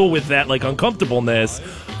have to deal with that like uncomfortableness.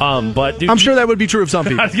 But dude, I'm sure that would be true of some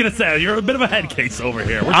people. I was gonna say you're a bit of a head case over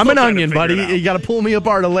here. I'm an onion, buddy. You got to pull me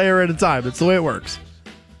apart a layer at a time. That's the way it works.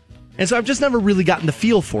 And so I've just never really gotten the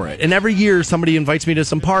feel for it. And every year somebody invites me to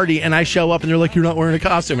some party and I show up and they're like, you're not wearing a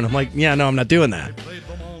costume. And I'm like, yeah, no, I'm not doing that.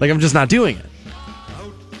 Like, I'm just not doing it.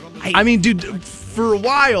 I mean, dude, for a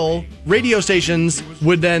while, radio stations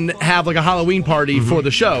would then have like a Halloween party for the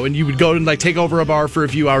show. And you would go and like take over a bar for a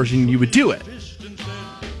few hours and you would do it.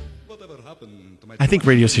 I think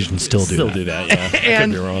radio stations still do that. Yeah. I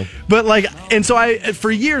could be wrong. But like, and so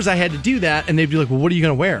for years I had to do that, and they'd be like, "Well, what are you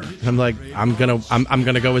gonna wear?" And I'm like, "I'm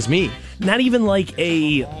gonna go as me." Not even like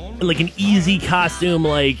an easy costume.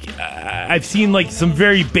 Like I've seen like some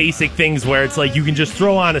very basic things where it's like you can just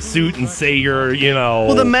throw on a suit and say you're, you know.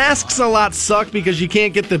 Well, the masks a lot suck because you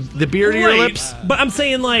can't get the beard to your lips. But I'm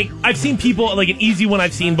saying like I've seen people like an easy one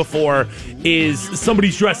I've seen before is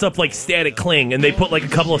somebody's dressed up like Static Cling and they put like a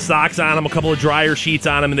couple of socks on them, a couple of dryer sheets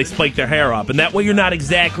on them, and they spike their hair up, and that way you're not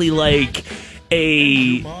exactly like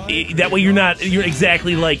you're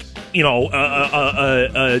exactly like, you know,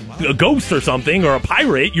 a ghost or something, or a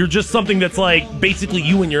pirate. You're just something that's like basically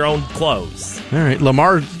you in your own clothes. All right,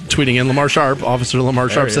 Lamar tweeting in, Lamar Sharp, Officer Lamar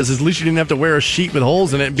Sharp says, at least you didn't have to wear a sheet with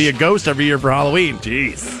holes in it and be a ghost every year for Halloween.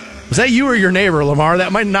 Jeez. Was that you or your neighbor, Lamar?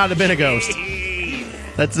 That might not have been a ghost.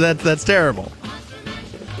 That's terrible.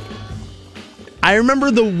 I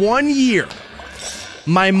remember the one year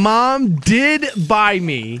my mom did buy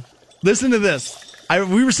me, listen to this.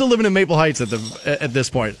 We were still living in Maple Heights at this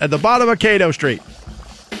point, at the bottom of Cato Street.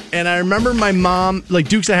 And I remember my mom, like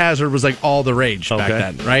Dukes of Hazzard was like all the rage back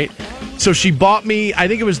then, right? So she bought me, I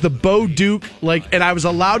think it was the Bo Duke, like, and I was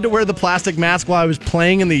allowed to wear the plastic mask while I was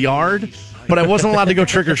playing in the yard, but I wasn't allowed to go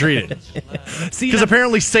trick-or-treating. Because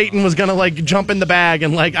apparently Satan was going to, like, jump in the bag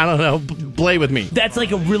and, like, I don't know, play with me. That's,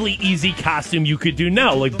 like, a really easy costume you could do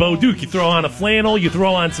now. Like Bo Duke, you throw on a flannel, you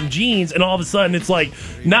throw on some jeans, and all of a sudden it's, like,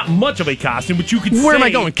 not much of a costume, but you could Where am I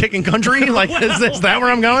going? Kicking country? Like, is that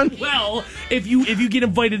where I'm going? Well, if you get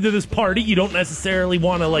invited to this party, you don't necessarily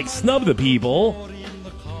want to, like, snub the people.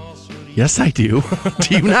 Yes, I do.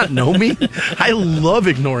 Do you not know me? I love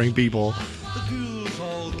ignoring people.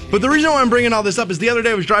 But the reason why I'm bringing all this up is the other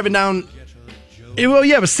day I was driving down, it was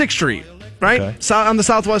 6th Street, right? Okay. So on the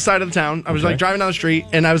southwest side of the town. I was like driving down the street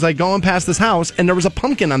and I was like going past this house and there was a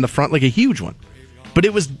pumpkin on the front, like a huge one. But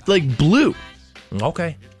it was like blue.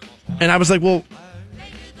 Okay. And I was like, well,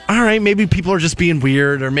 all right, maybe people are just being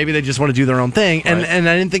weird or maybe they just want to do their own thing. And and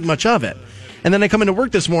I didn't think much of it. And then I come into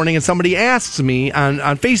work this morning and somebody asks me on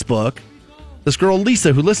Facebook, this girl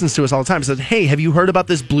Lisa who listens to us all the time, said, hey, have you heard about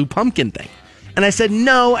this blue pumpkin thing? And I said,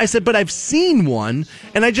 no. I said, but I've seen one,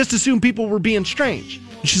 and I just assumed people were being strange.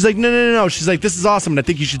 And she's like, no. She's like, this is awesome, and I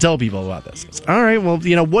think you should tell people about this. I said, all right, well,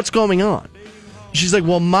 you know, what's going on? She's like,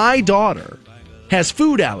 well, my daughter has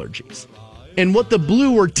food allergies. And what the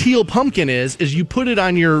blue or teal pumpkin is you put it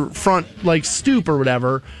on your front, like, stoop or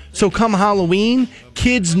whatever. So come Halloween,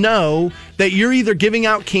 kids know that you're either giving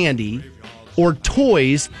out candy or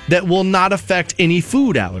toys that will not affect any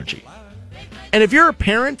food allergy. And if you're a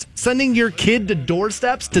parent sending your kid to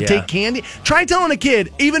doorsteps to take candy, try telling a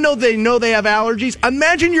kid, even though they know they have allergies,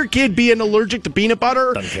 imagine your kid being allergic to peanut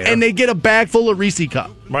butter and they get a bag full of Reese's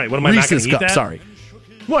cup. Right, what am I not going to eat that? Sorry.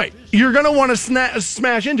 Right. You're going to want to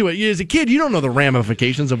smash into it. As a kid, you don't know the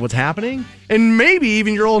ramifications of what's happening. And maybe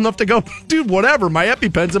even you're old enough to go, dude, whatever, my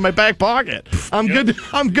EpiPen's in my back pocket. I'm good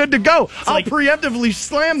to go. I'll preemptively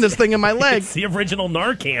slam this thing in my leg. It's the original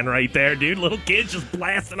Narcan right there, dude. Little kids just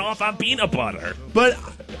blasting off on peanut butter. But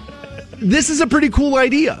this is a pretty cool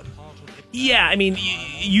idea. Yeah, I mean,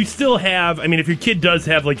 you still have, I mean, if your kid does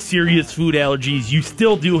have, like, serious food allergies, you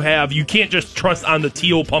still do have, you can't just trust on the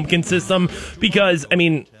teal pumpkin system because, I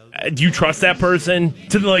mean, do you trust that person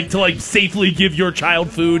to safely give your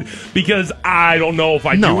child food? Because I don't know if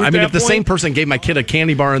I do. No, I mean, if the same person gave my kid a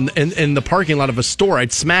candy bar in the parking lot of a store,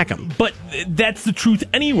 I'd smack him. But that's the truth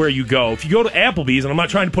anywhere you go. If you go to Applebee's, and I'm not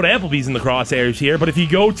trying to put Applebee's in the crosshairs here, but if you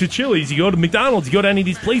go to Chili's, you go to McDonald's, you go to any of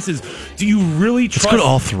these places, do you really trust... Let's go to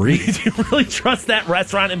all three. Do you really trust that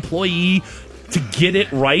restaurant employee to get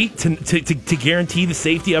it right, to guarantee the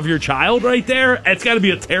safety of your child right there? It's got to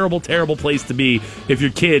be a terrible, terrible place to be if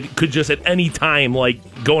your kid could just at any time,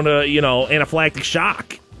 go into, anaphylactic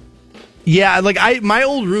shock. Yeah, my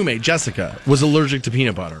old roommate, Jessica, was allergic to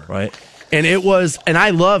peanut butter. Right. And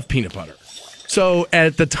I love peanut butter. So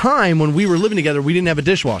at the time when we were living together, we didn't have a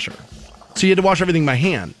dishwasher. So you had to wash everything by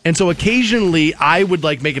hand. And so occasionally I would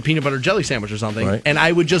make a peanut butter jelly sandwich or something, right, and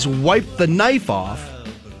I would just wipe the knife off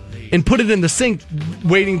and put it in the sink,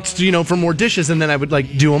 waiting for more dishes, and then I would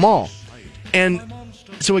do them all. And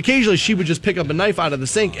so occasionally she would just pick up a knife out of the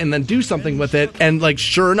sink and then do something with it, and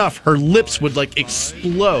sure enough, her lips would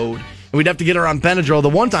explode. And we'd have to get her on Benadryl. The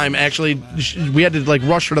one time, actually, we had to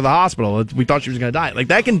rush her to the hospital. We thought she was going to die.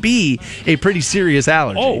 That can be a pretty serious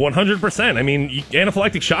allergy. Oh, 100%. I mean,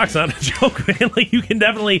 anaphylactic shock's not a joke, man. You can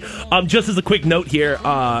definitely. Just as a quick note here,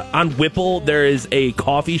 on Whipple, there is a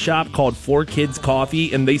coffee shop called 4Kids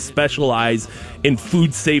Coffee, and they specialize in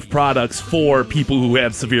food-safe products for people who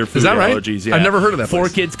have severe food allergies. Yeah. I've never heard of that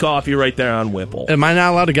place. 4Kids Coffee right there on Whipple. Am I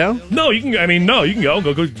not allowed to go? No, you can. You can go.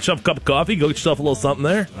 Go get yourself a cup of coffee. Go get yourself a little something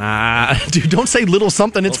there. Dude, don't say little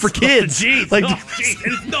something. It's for kids. Jeez,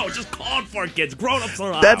 no, just call it for kids. Grown-ups are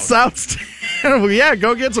allowed. That sounds terrible. Yeah,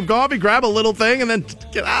 go get some coffee, grab a little thing, and then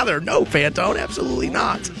get out of there. No, Pantone, absolutely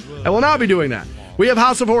not. I will not be doing that. We have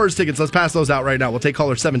House of Horrors tickets. Let's pass those out right now. We'll take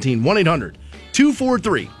caller 17,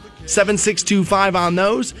 1-800-243-7625 on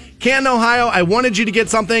those. Canton, Ohio, I wanted you to get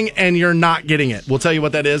something, and you're not getting it. We'll tell you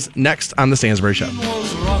what that is next on The Stansbury Show.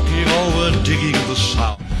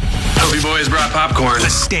 Hope you boys brought popcorn. The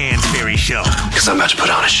Stansbury Show. Because I'm about to put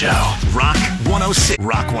on a show. Rock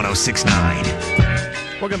 1069.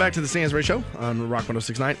 Welcome back to The Stansbury Show on Rock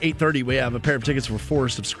 1069. 8:30, we have a pair of tickets for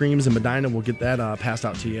Forest of Screams in Medina. We'll get that passed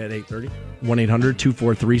out to you at 8:30.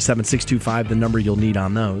 1-800-243-7625, the number you'll need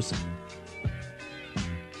on those.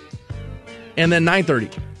 And then 9:30,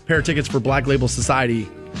 pair of tickets for Black Label Society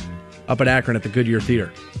up at Akron at the Goodyear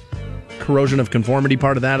Theater. Corrosion of Conformity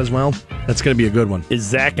part of that as well. That's going to be a good one. Is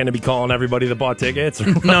Zach going to be calling everybody that bought tickets?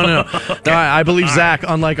 No. Okay. No, I believe Zach,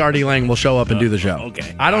 unlike Artie Lang, will show up and do the show.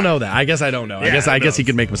 Okay. I don't know that. I guess I don't know. Yeah, I guess he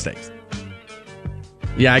could make mistakes.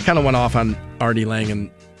 Yeah, I kind of went off on Artie Lang,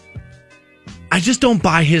 and I just don't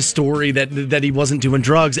buy his story that he wasn't doing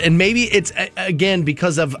drugs. And maybe it's, again,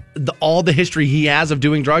 because of all the history he has of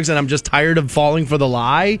doing drugs, and I'm just tired of falling for the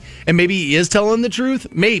lie. And maybe he is telling the truth.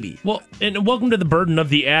 Maybe. Well, and welcome to the burden of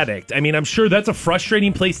the addict. I mean, I'm sure that's a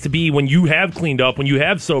frustrating place to be when you have cleaned up, when you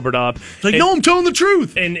have sobered up. No, I'm telling the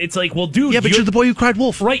truth. And it's well, dude. Yeah, but you're the boy who cried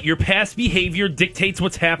wolf. Right. Your past behavior dictates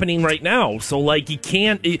what's happening right now. So, you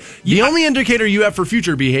can't. The only indicator you have for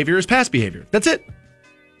future behavior is past behavior. That's it.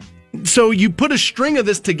 So you put a string of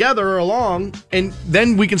this together along, and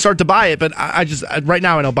then we can start to buy it. But I just, right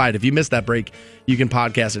now, I don't buy it. If you missed that break, you can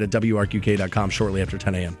podcast it at WRQK.com shortly after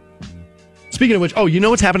 10 a.m. Speaking of which, you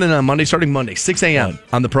know what's happening on Monday? Starting Monday, 6 a.m.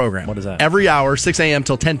 on the program. What is that? Every hour, 6 a.m.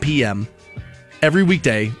 till 10 p.m. Every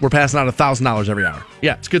weekday, we're passing out $1,000 every hour.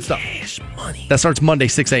 Yeah, it's good stuff. Cash money. That starts Monday,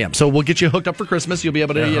 6 a.m. So we'll get you hooked up for Christmas. You'll be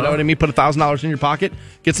able to, you know what I mean, put $1,000 in your pocket,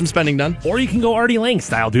 get some spending done. Or you can go Artie Lang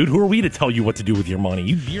style, dude. Who are we to tell you what to do with your money?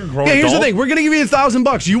 You're a grown here's adult. the thing. We're going to give you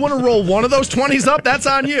 $1,000. You want to roll one of those 20s up? That's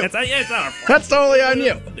on you. It's our That's totally on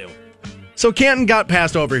you. So Canton got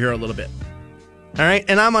passed over here a little bit. All right?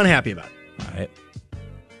 And I'm unhappy about it. All right.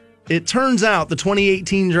 It turns out the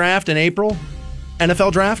 2018 draft in April,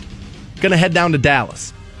 NFL draft, going to head down to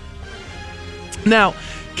Dallas. Now,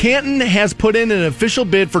 Canton has put in an official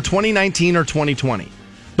bid for 2019 or 2020,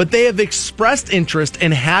 but they have expressed interest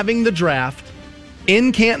in having the draft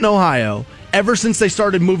in Canton, Ohio, ever since they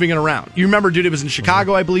started moving it around. You remember, dude, it was in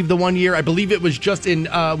Chicago, I believe, the one year. I believe it was just in,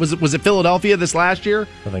 was it Philadelphia this last year?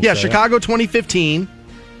 I think yeah, so, Chicago 2015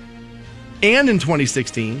 and in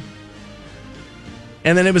 2016.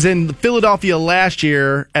 And then it was in Philadelphia last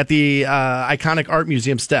year at the iconic Art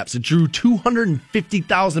Museum steps. It drew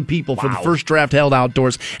 250,000 people for the first draft held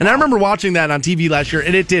outdoors. And I remember watching that on TV last year,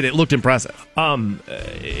 and it did. It looked impressive.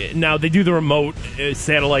 Now, they do the remote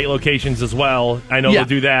satellite locations as well. I know they'll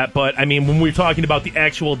do that. But, I mean, when we're talking about the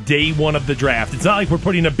actual day one of the draft, it's not like we're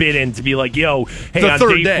putting a bid in to be like, yo, hey,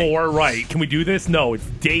 on day 4, right, can we do this? No, it's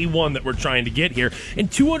day one that we're trying to get here.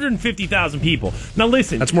 And 250,000 people. Now,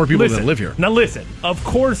 listen. That's more people than live here. Now, listen. of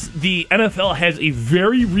course, the NFL has a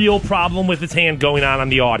very real problem with its hand going on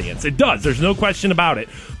the audience. It does. There's no question about it.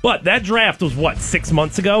 But that draft was, 6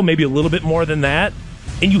 months ago? Maybe a little bit more than that.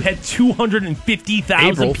 And you had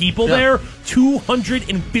 250,000 people there.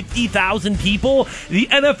 250,000 people. The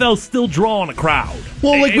NFL's still drawing a crowd.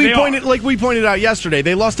 Well, like we pointed out yesterday,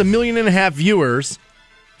 they lost 1.5 million viewers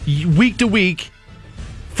week to week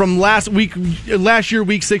from last year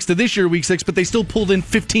week 6 to this year week 6, but they still pulled in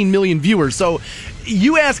 15 million viewers. So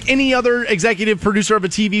you ask any other executive producer of a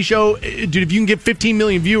TV show, dude, if you can get 15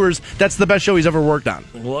 million viewers, that's the best show he's ever worked on.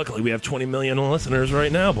 Well, luckily, we have 20 million listeners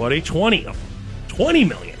right now, buddy. 20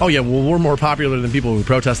 million. Oh, yeah, well, we're more popular than people who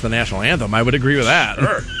protest the national anthem. I would agree with that.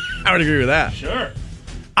 Sure. I would agree with that. Sure.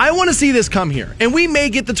 I want to see this come here. And we may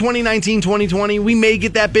get the 2019-2020. We may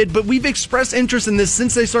get that bid, but we've expressed interest in this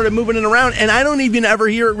since they started moving it around, and I don't even ever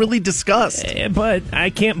hear it really discussed. But I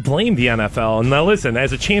can't blame the NFL. And now listen,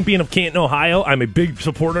 as a champion of Canton, Ohio, I'm a big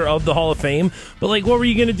supporter of the Hall of Fame. But, what were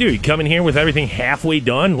you going to do? You come in here with everything halfway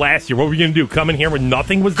done? Last year, what were you going to do? Come in here when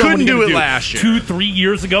nothing was done? Couldn't do it last year. 2-3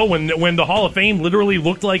 years ago when the Hall of Fame literally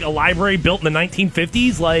looked like a library built in the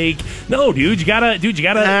 1950s? No, dude, you gotta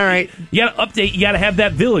All right. You gotta update, you gotta have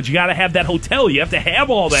that village, you gotta have that hotel, you have to have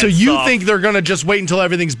all that So you stuff. think they're going to just wait until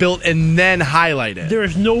everything's built and then highlight it? There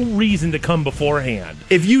is no reason to come beforehand.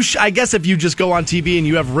 If you, I guess if you just go on TV and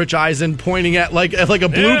you have Rich Eisen pointing at like a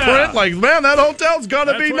blueprint, man, that hotel's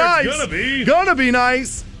gonna be nice. Gonna be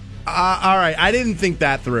nice. All right, I didn't think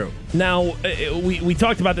that through. Now, we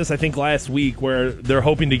talked about this, I think, last week, where they're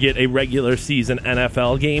hoping to get a regular season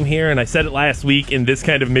NFL game here, and I said it last week, and this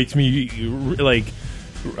kind of makes me,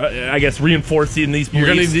 I guess, reinforcing these beliefs.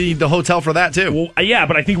 You're going to need the hotel for that, too. Well, yeah,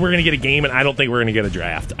 but I think we're going to get a game, and I don't think we're going to get a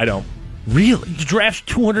draft. I don't. Really? The draft's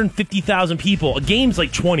 250,000 people. A game's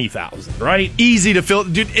like 20,000, right? Easy to fill,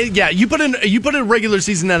 dude. You put a regular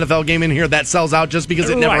season NFL game in here that sells out just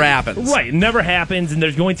because it never happens. Right, it never happens, and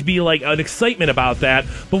there's going to be an excitement about that.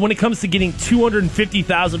 But when it comes to getting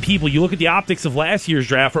 250,000 people, you look at the optics of last year's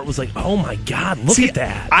draft, where it was like, oh my God, look at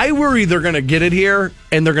that. I worry they're going to get it here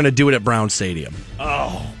and they're going to do it at Brown Stadium.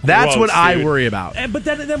 Oh, that's gross, what I dude. worry about. But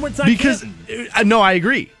then it's not because no, I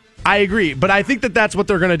agree, but I think that's what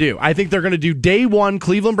they're going to do. I think they're going to do day one,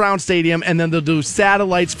 Cleveland Brown Stadium, and then they'll do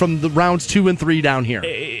satellites from the rounds 2 and 3 down here.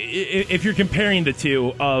 If you're comparing the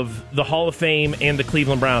two of the Hall of Fame and the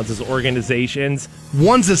Cleveland Browns as organizations,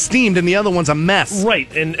 one's esteemed and the other one's a mess.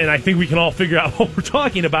 Right, and I think we can all figure out what we're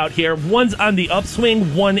talking about here. One's on the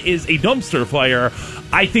upswing, one is a dumpster fire.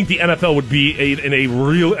 I think the NFL would be in a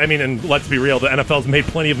real, and let's be real, the NFL's made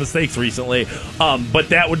plenty of mistakes recently, but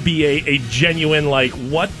that would be a genuine,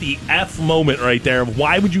 what the F moment right there.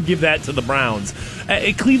 Why would you give that to the Browns?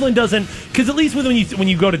 Cleveland doesn't, because at least when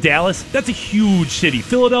you go to Dallas, that's a huge city.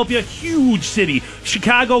 Philadelphia, huge city.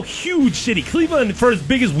 Chicago, huge city. Cleveland, for as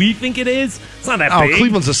big as we think it is, it's not that big.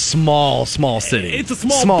 Cleveland's a small city. It's a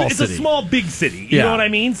small big city. You know what I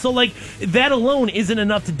mean? So that alone isn't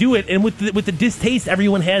enough to do it. And with the distaste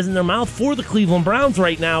everyone has in their mouth for the Cleveland Browns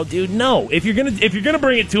right now, dude, no. If you're gonna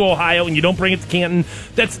bring it to Ohio and you don't bring it to Canton,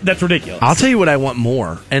 that's ridiculous. I'll tell you what I want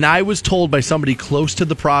more. And I was told by somebody close to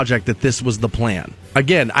the project that this was the plan.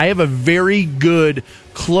 Again, I have a very good,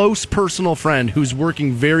 close personal friend who's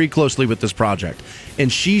working very closely with this project.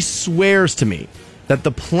 And she swears to me that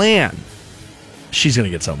the plan, she's going to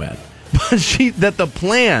get so mad, but that the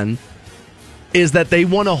plan is that they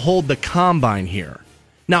want to hold the combine here.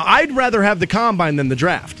 Now, I'd rather have the combine than the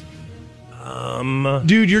draft.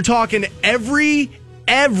 Dude, you're talking every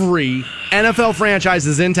NFL franchise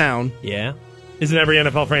is in town. Yeah. Isn't every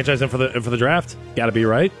NFL franchise in for the draft? Got to be,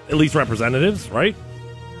 right? At least representatives, right?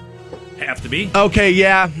 Have to be. Okay,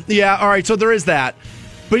 yeah, all right, so there is that.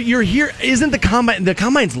 But you're here, isn't the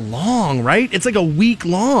combine's long, right? It's like a week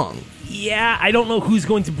long. Yeah, I don't know who's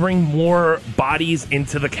going to bring more bodies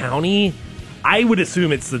into the county. I would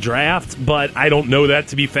assume it's the draft, but I don't know that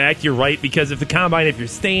to be fact. You're right, because if the combine, if you're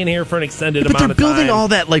staying here for an extended amount of time. But they're building all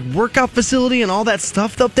that workout facility and all that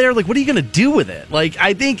stuff up there. What are you going to do with it?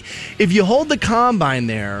 I think if you hold the combine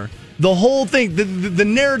there, the whole thing, the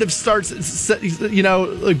narrative starts,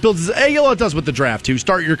 builds. Hey, it does with the draft too.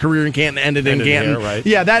 Start your career in Canton, end it in Canton. Here, right?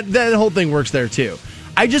 Yeah, that whole thing works there too.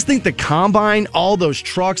 I just think the combine, all those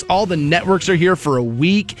trucks, all the networks are here for a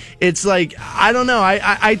week. It's I don't know.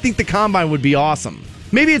 I think the combine would be awesome.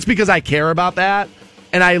 Maybe it's because I care about that,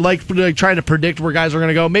 and I like trying to predict where guys are going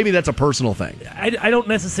to go. Maybe that's a personal thing. I don't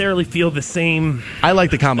necessarily feel the same. I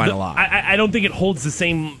like the combine a lot. I don't think it holds the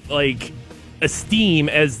same esteem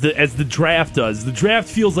as the draft does. The draft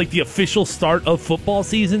feels like the official start of football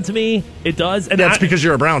season to me. It does, and that's because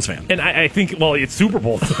you're a Browns fan. And I think, well, it's Super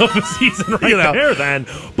Bowl season right there. Then,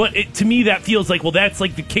 but to me, that feels like, well, that's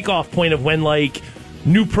like the kickoff point of when like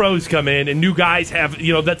new pros come in and new guys have,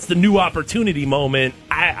 that's the new opportunity moment.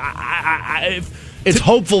 It's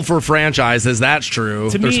hopeful for franchises. That's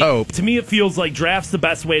true. There's hope. To me, it feels like draft's the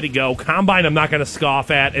best way to go. Combine, I'm not going to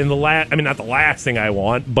scoff at. And not the last thing I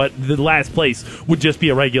want, but the last place would just be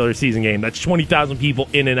a regular season game. That's 20,000 people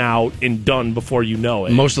in and out and done before you know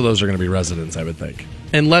it. Most of those are going to be residents, I would think.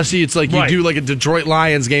 Unless it's like you do like a Detroit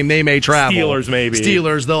Lions game, they may travel. Steelers, maybe.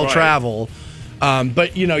 Steelers, they'll travel.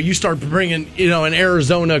 But, you start bringing, an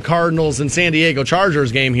Arizona Cardinals and San Diego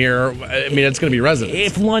Chargers game here. I mean, it's going to be residents.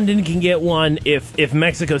 If London can get one, if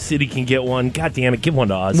Mexico City can get one, God damn it, give one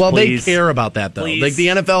to us, well, please. They care about that, though. Please. Like the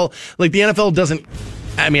NFL doesn't,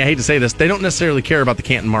 I hate to say this, they don't necessarily care about the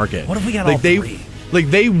Canton market. What if we got all three?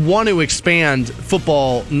 They want to expand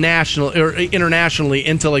football national or internationally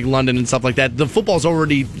into like London and stuff like that. The football's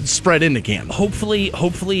already spread into Canton. Hopefully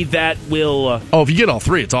that will. If you get all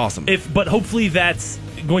three, it's awesome. But hopefully that's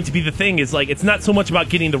going to be the thing. Is like it's not so much about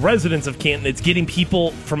getting the residents of Canton; it's getting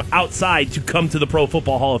people from outside to come to the Pro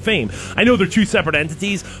Football Hall of Fame. I know they're two separate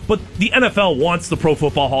entities, but the NFL wants the Pro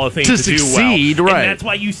Football Hall of Fame to succeed, do well. right? And that's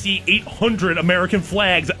why you see 800 American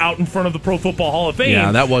flags out in front of the Pro Football Hall of Fame.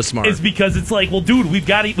 Yeah, that was smart. Is because it's like, well, dude, we've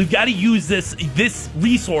got to use this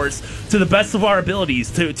resource to the best of our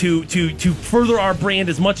abilities to further our brand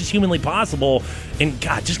as much as humanly possible. And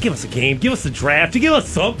God, just give us a game, give us a draft, give us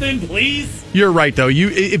something, please. You're right, though.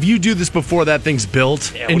 If you do this before that thing's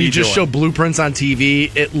built and you just show blueprints on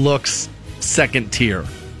TV, it looks second tier.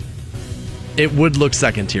 It would look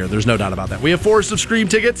second tier. There's no doubt about that. We have Forest of Scream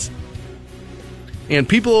tickets, and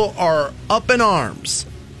people are up in arms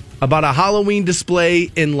about a Halloween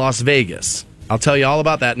display in Las Vegas. I'll tell you all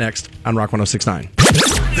about that next on Rock 106.9.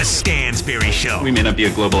 The Stansberry Show. We may not be a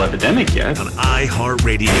global epidemic yet. On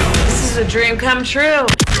iHeartRadio. This is a dream come true.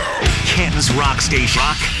 Canton's Rock Station.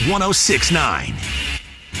 Rock 106.9.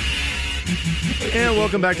 And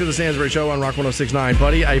welcome back to the Stansberry Show on Rock 106.9.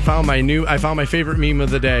 Buddy, I found my favorite meme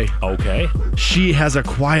of the day. Okay. She has a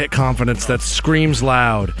quiet confidence that screams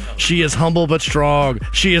loud. She is humble but strong.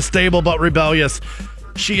 She is stable but rebellious.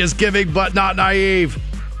 She is giving but not naive.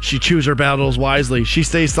 She chooses her battles wisely. She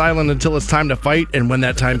stays silent until it's time to fight, and when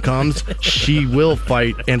that time comes, she will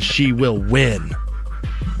fight, and she will win.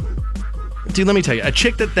 Dude, let me tell you, a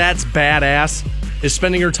chick that's badass is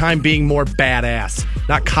spending her time being more badass,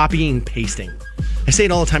 not copying and pasting. I say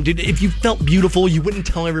it all the time, dude. If you felt beautiful, you wouldn't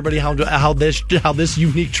tell everybody how this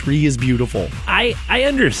unique tree is beautiful. I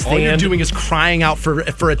understand. All you're doing is crying out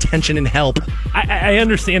for attention and help. I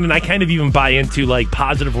understand, and I kind of even buy into like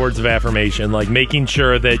positive words of affirmation, like making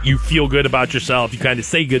sure that you feel good about yourself. You kind of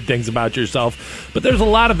say good things about yourself, but there's a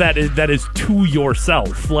lot of that is to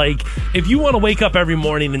yourself. Like if you want to wake up every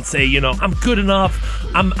morning and say, I'm good enough,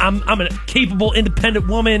 I'm a capable, independent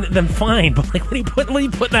woman, then fine. But like, what are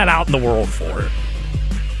you putting that out in the world for?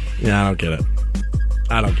 Yeah, I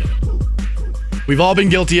don't get it. We've all been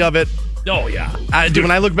guilty of it. Oh, yeah. Dude,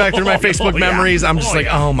 when I look back through my Facebook memories, I'm just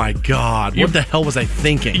oh my God, what the hell was I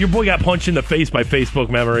thinking? Your boy got punched in the face by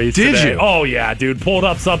Facebook memories Did today. you? Oh, yeah, dude. Pulled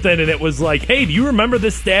up something, and it was like, hey, do you remember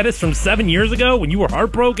this status from 7 years ago when you were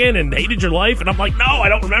heartbroken and hated your life? And I'm like, no, I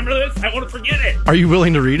don't remember this. I want to forget it. Are you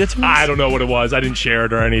willing to read it to us? I don't know what it was. I didn't share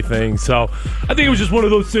it or anything. So I think it was just one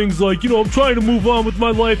of those things like, I'm trying to move on with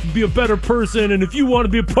my life and be a better person, and if you want to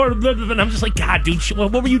be a part of that, and I'm just like, God, dude,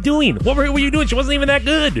 what were you doing? What were you doing? She wasn't even that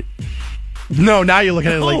good. No, now you're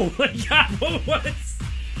looking at it like, oh my God, what was?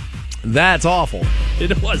 That's awful.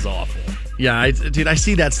 It was awful. Yeah, dude, I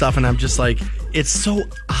see that stuff and I'm just like, it's so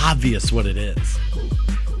obvious what it is.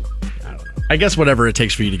 I don't know. I guess whatever it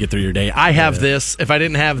takes for you to get through your day. I have this. If I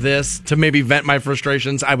didn't have this to maybe vent my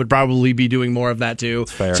frustrations, I would probably be doing more of that too.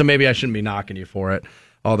 Fair. So maybe I shouldn't be knocking you for it.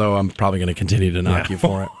 Although I'm probably going to continue to knock you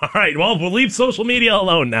for it. All right, well, we'll leave social media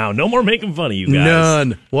alone now. No more making fun of you guys.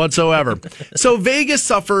 None whatsoever. So Vegas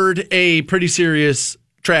suffered a pretty serious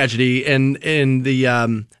tragedy in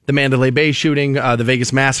the Mandalay Bay shooting, the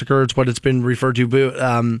Vegas massacre. It's what it's been referred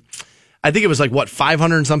to. I think it was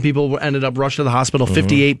 500 and some people ended up rushed to the hospital.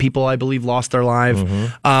 58 people, I believe, lost their life.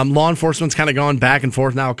 Law enforcement's kind of gone back and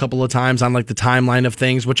forth now a couple of times on the timeline of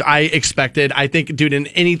things, which I expected. I think, dude, in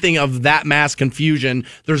anything of that mass confusion,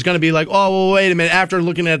 there's going to be oh, well, wait a minute. After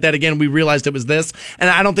looking at that again, we realized it was this. And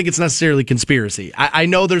I don't think it's necessarily conspiracy. I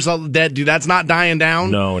know there's that, dude, that's not dying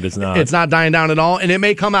down. No, it is not. It's not dying down at all. And it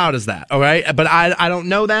may come out as that. All right. But I don't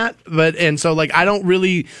know that. And so I don't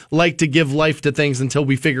really like to give life to things until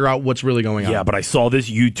we figure out what's really really going on. Yeah, but I saw this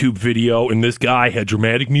YouTube video, and this guy had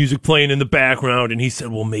dramatic music playing in the background, and he said,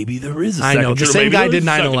 well, maybe there is a second I know. The shooter. same Maybe guy there did is a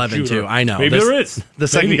second 9/11 shooter. too. I know. Maybe there is. The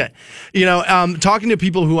second Maybe. guy. You know, talking to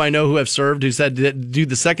people who I know who have served, who said, dude,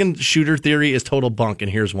 the second shooter theory is total bunk,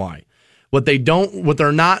 and here's why. What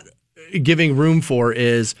they're not giving room for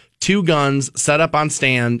is two guns set up on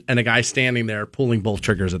stand and a guy standing there pulling both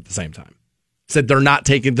triggers at the same time. Said they're not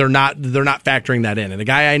factoring that in. And the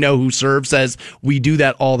guy I know who served says we do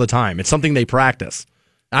that all the time. It's something they practice.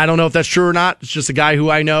 I don't know if that's true or not. It's just a guy who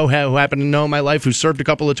I know, who happened to know in my life, who served a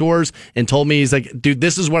couple of tours and told me, he's like, dude,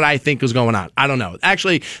 this is what I think was going on. I don't know.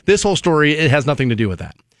 Actually, this whole story, it has nothing to do with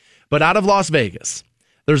that. But out of Las Vegas,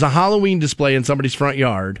 there's a Halloween display in somebody's front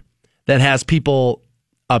yard that has people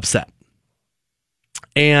upset.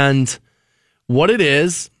 And what it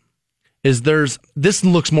is this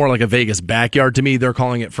looks more like a Vegas backyard to me. They're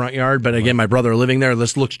calling it front yard. But again, my brother living there,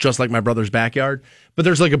 this looks just like my brother's backyard. But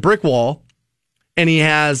there's like a brick wall, and he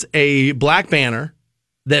has a black banner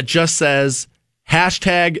that just says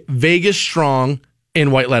 #Vegas Strong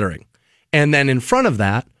in white lettering. And then in front of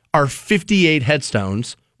that are 58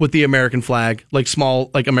 headstones with the American flag, like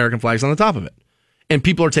small, like American flags on the top of it. And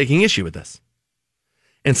people are taking issue with this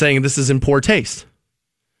and saying this is in poor taste.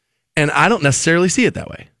 And I don't necessarily see it that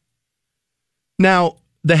way. Now,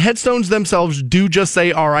 the headstones themselves do just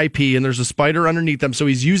say RIP, and there's a spider underneath them. So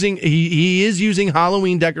he is using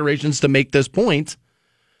Halloween decorations to make this point.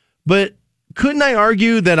 But couldn't I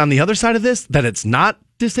argue that on the other side of this, that it's not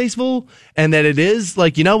distasteful and that it is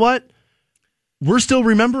like, you know what? We're still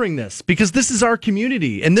remembering this because this is our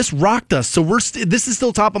community and this rocked us. So this is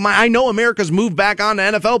still top of mind. I know America's moved back on to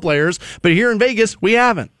NFL players, but here in Vegas, we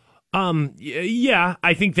haven't. Yeah,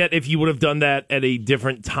 I think that if you would have done that at a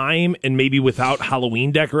different time and maybe without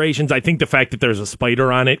Halloween decorations, I think the fact that there's a spider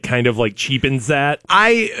on it kind of like cheapens that.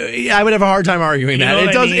 I would have a hard time arguing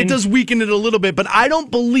that. It does weaken it a little bit, but I don't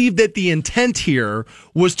believe that the intent here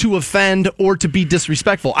was to offend or to be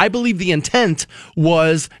disrespectful. I believe the intent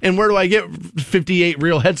was, and where do I get 58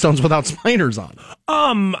 real headstones without spiders on?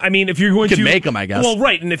 I mean, if you're going to make them, I guess. Well,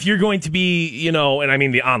 right, and if you're going to be, and I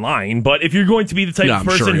mean the online, but if you're going to be the type of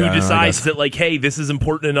person who decides that, like, hey, this is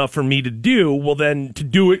important enough for me to do, well, then to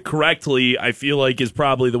do it correctly, I feel like is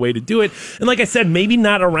probably the way to do it. And like I said, maybe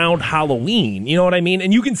not around Halloween. You know what I mean?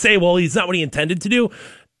 And you can say, well, he's not what he intended to do.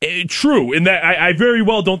 True, in that I very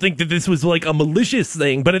well don't think that this was like a malicious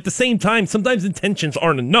thing, but at the same time, sometimes intentions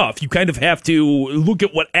aren't enough. You kind of have to look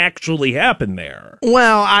at what actually happened there.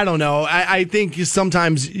 Well, I don't know. I think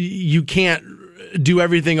sometimes you can't do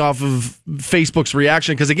everything off of Facebook's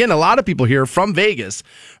reaction, because again, a lot of people here from Vegas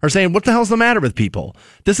are saying, what the hell's the matter with people?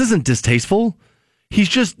 This isn't distasteful. He's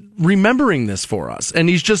just remembering this for us. And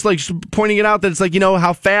he's just like pointing it out that it's like,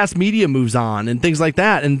 how fast media moves on and things like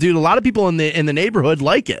that. And dude, a lot of people in the neighborhood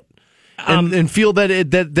like it and feel that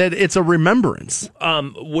it's a remembrance.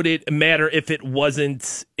 Would it matter if it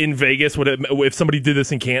wasn't in Vegas? If somebody did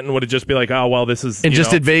this in Canton, would it just be like, oh, well, this is... And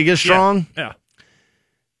just did Vegas strong? Yeah.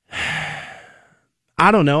 I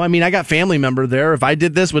don't know. I mean, I got family member there. If I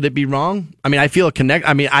did this, would it be wrong? I mean, I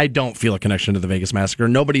don't feel a connection to the Vegas massacre.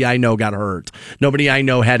 Nobody I know got hurt. Nobody I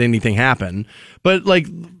know had anything happen. But like,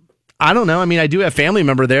 I don't know. I mean, I do have family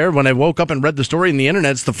member there. When I woke up and read the story in the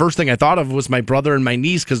internet, it's the first thing I thought of was my brother and my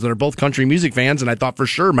niece, because they're both country music fans, and I thought for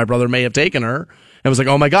sure my brother may have taken her. I was like,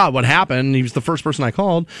 oh my God, what happened? He was the first person I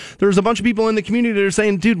called. There's a bunch of people in the community that are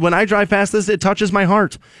saying, dude, when I drive past this, it touches my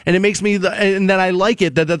heart. And it makes me, and that I like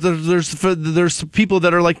it, that there's people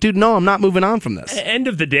that are like, dude, no, I'm not moving on from this. End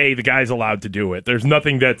of the day, the guy's allowed to do it. There's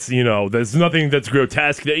nothing that's, there's nothing that's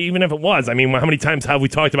grotesque, even if it was. I mean, how many times have we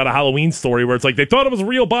talked about a Halloween story where it's like, they thought it was a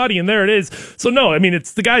real body and there it is. So no, I mean,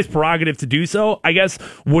 it's the guy's prerogative to do so. I guess,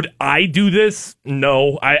 would I do this?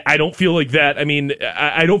 No, I don't feel like that. I mean,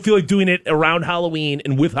 I don't feel like doing it around Halloween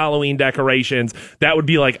and with Halloween decorations. That would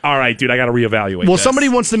be like, all right, dude, I got to reevaluate. Well, this. Somebody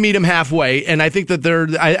wants to meet him halfway, and I think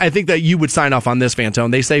that I think that you would sign off on this,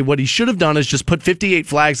 Fantone. They say what he should have done is just put 58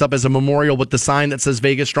 flags up as a memorial with the sign that says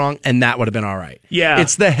Vegas Strong, and that would have been all right. Yeah,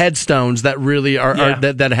 it's the headstones that really are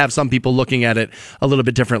that have some people looking at it a little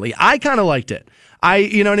bit differently. I kind of liked it.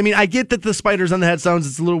 You know what I mean? I get that the spiders on the headstones,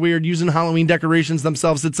 it's a little weird using Halloween decorations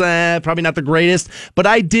themselves. It's probably not the greatest, but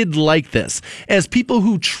I did like this. As people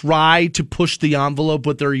who try to push the envelope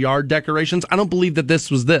with their yard decorations, I don't believe that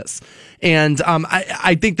this was this. And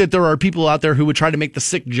I think that there are people out there who would try to make the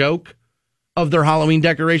sick joke of their Halloween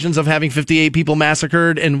decorations of having 58 people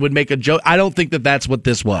massacred and would make a joke. I don't think that that's what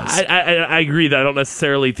this was. I agree that I don't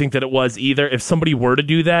necessarily think that it was either. If somebody were to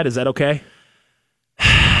do that, is that okay?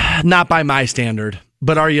 Not by my standard.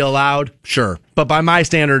 But are you allowed? Sure. But by my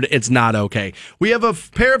standard, it's not okay. We have a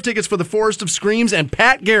pair of tickets for the Forest of Screams and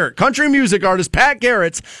Pat Garrett, country music artist Pat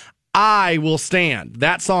Garrett's I Will Stand.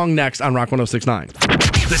 That song next on Rock 106.9.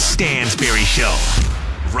 The Stansberry Show.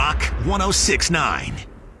 Rock 106.9.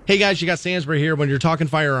 Hey guys, you got Stansberry here. When you're talking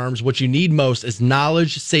firearms, what you need most is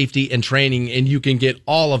knowledge, safety, and training, and you can get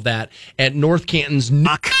all of that at North Canton's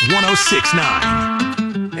Rock 106.9.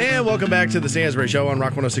 And welcome back to the Stansberry Show on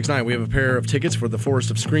Rock 106.9. We have a pair of tickets for the Forest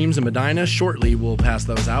of Screams in Medina. Shortly, we'll pass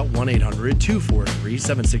those out.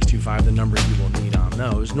 1-800-243-7625, the number you will need on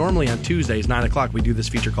those. Normally on Tuesdays, 9 o'clock, we do this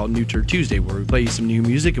feature called New Tour Tuesday, where we play you some new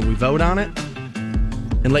music and we vote on it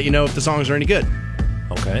and let you know if the songs are any good.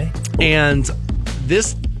 Okay. And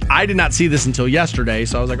this, I did not see this until yesterday,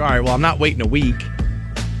 so I was like, all right, well, I'm not waiting a week.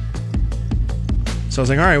 So I was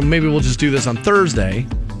like, all right, well, maybe we'll just do this on Thursday.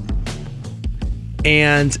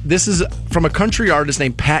 And this is from a country artist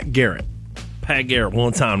named Pat Garrett. Pat Garrett,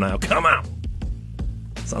 one time now. Come on.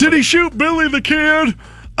 Did he shoot Billy the Kid?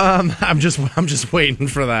 I'm just waiting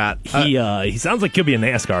for that. He sounds like he'll be a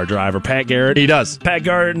NASCAR driver, Pat Garrett. He does. Pat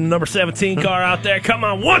Garrett in the number 17 car out there. Come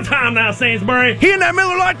on, one time now, Sainsbury. He in that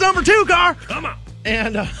Miller Lite number 2 car. Come on.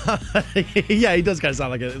 And yeah, he does kind of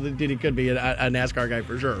sound like he could be a NASCAR guy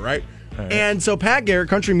for sure, right? Right. And so Pat Garrett,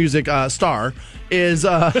 country music star, is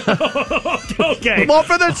okay. Well,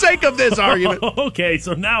 for the sake of this argument, okay.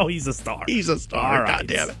 So now he's a star. He's a star. All right. God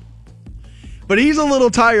damn it! But he's a little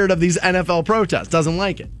tired of these NFL protests. Doesn't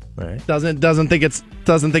like it. Right. Doesn't think it's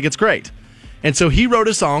great. And so he wrote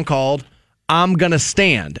a song called "I'm Gonna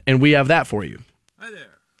Stand," and we have that for you. Hi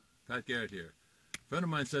there, Pat Garrett here. A friend of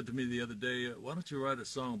mine said to me the other day, "Why don't you write a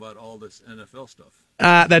song about all this NFL stuff?"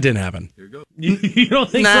 That didn't happen. Here you go. You don't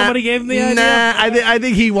think somebody gave him the idea? Nah, I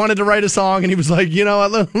think he wanted to write a song, and he was like, you know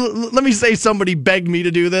what, let me say somebody begged me to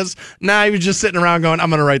do this. Nah, he was just sitting around going, I'm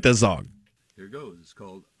going to write this song. Here it goes. It's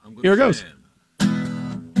called I'm Here it Gonna goes.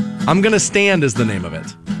 Stand. I'm Gonna Stand is the name of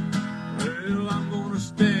it. Well, I'm gonna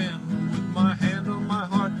stand with my hand on my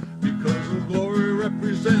heart because the glory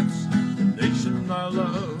represents the nation I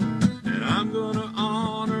love. And I'm gonna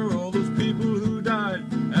honor all those people who died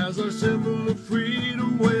as our symbol of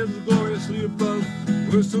freedom waves gloriously above.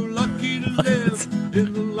 We're so lucky to live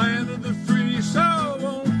in the land of the free, so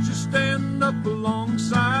won't you stand up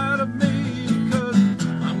alongside of me, because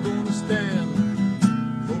I'm gonna stand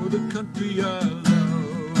for the country I love.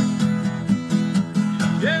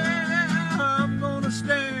 Yeah, I'm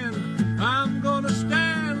gonna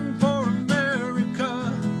stand for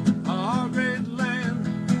America, our great land.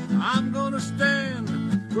 I'm gonna stand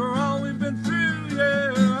for all we've been through,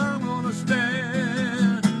 yeah, I'm gonna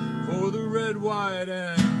stand for the red, white,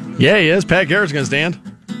 and blue. Yeah, he is. Pat Garrett's going to stand.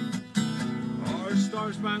 Our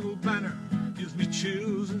star-spangled banner gives me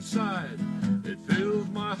chills inside. It fills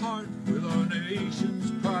my heart with our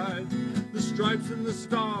nation's pride. The stripes and the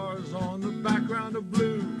stars on the background of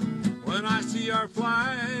blue. When I see our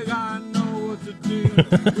flag, I know what to do.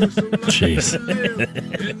 We're so lucky to live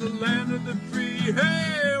in the land of the free.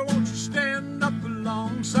 Hey, won't you stand up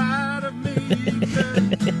alongside of me?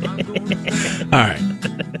 I'm gonna stand All right.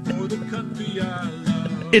 for the country I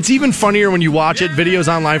love. It's even funnier when you watch it. Videos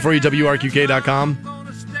online for you, WRQK.com.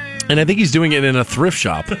 And I think he's doing it in a thrift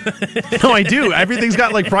shop. No, I do. Everything's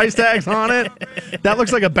got like price tags on it. That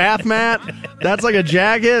looks like a bath mat. That's like a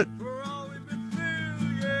jacket. For all we've been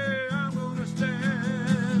through, yeah, I'm gonna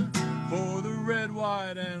stand for the red,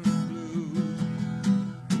 white, and blue.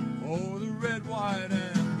 For the red, white,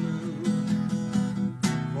 and blue.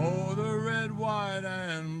 For the red, white,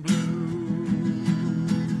 and blue.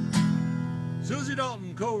 Susie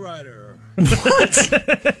Dalton, co-writer.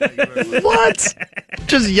 What?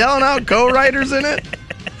 Just yelling out co-writers in it?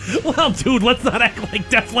 Well, dude, let's not act like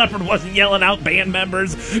Def Leppard wasn't yelling out band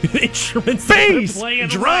members, instruments, Bass, playing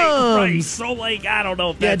drums. Right. So, like, I don't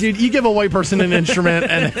know. If Yeah, dude, you give a white person an instrument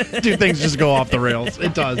and dude, things just go off the rails.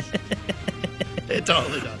 It does. It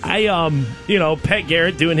totally does. Pat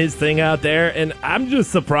Garrett doing his thing out there, and I'm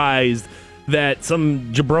just surprised that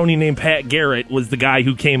some jabroni named Pat Garrett was the guy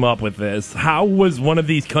who came up with this. How was one of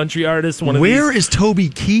these country artists Where is Toby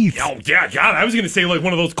Keith? Oh, yeah, God, I was going to say, like,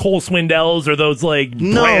 one of those Cole Swindells or those, like,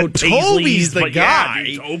 No, Brad Toby's Paisleys, the but guy. Yeah,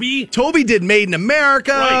 dude, Toby? Toby did Made in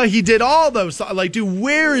America. Right. He did all those. Like, dude,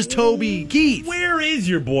 where is Toby Keith? Where is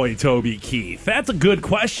your boy Toby Keith? That's a good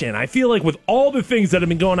question. I feel like with all the things that have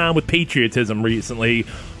been going on with patriotism recently,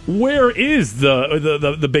 where is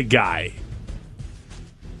the big guy?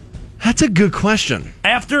 That's a good question.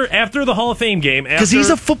 After the Hall of Fame game, because he's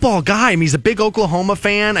a football guy. I mean, he's a big Oklahoma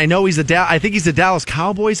fan. I know I think he's a Dallas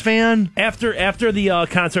Cowboys fan. After the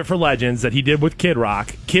concert for Legends that he did with Kid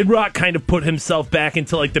Rock kind of put himself back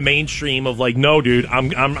into like the mainstream of like, no, dude,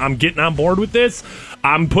 I'm getting on board with this.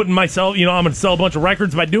 I'm putting myself, I'm going to sell a bunch of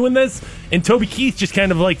records by doing this. And Toby Keith just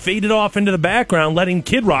kind of like faded off into the background, letting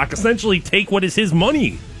Kid Rock essentially take what is his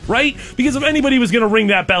money. Right? Because if anybody was going to ring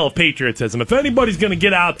that bell of patriotism, if anybody's going to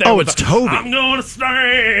get out there, it's Toby. I'm going to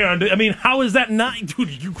stand. I mean, how is that not?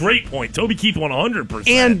 Dude, great point. Toby Keith 100%.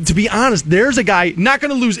 And to be honest, there's a guy not going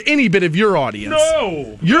to lose any bit of your audience.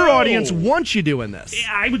 Your audience wants you doing this.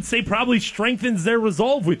 Yeah, I would say probably strengthens their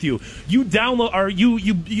resolve with you. You download or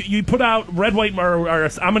you put out Red, White, or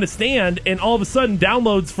I'm going to stand, and all of a sudden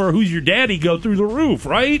downloads for Who's Your Daddy go through the roof,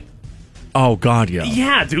 right? Oh, God, yeah.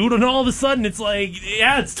 Yeah, dude, and all of a sudden it's like,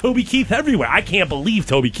 it's Toby Keith everywhere. I can't believe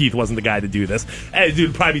Toby Keith wasn't the guy to do this. Hey,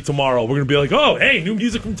 dude, probably tomorrow we're going to be like, oh, hey, new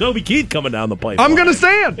music from Toby Keith coming down the pipeline. I'm going to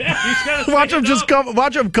stand. Yeah, he's gotta watch him stand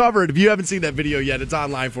watch him covered. If you haven't seen that video yet, it's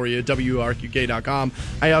online for you at WRQK.com.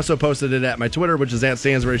 I also posted it at my Twitter, which is at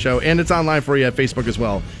Stansbury Show, and it's online for you at Facebook as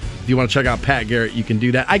well. If you want to check out Pat Garrett, you can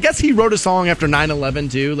do that. I guess he wrote a song after 9/11,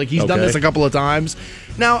 too. Like, he's done this a couple of times.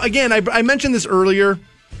 Now, again, I mentioned this earlier,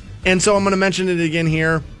 and so I'm going to mention it again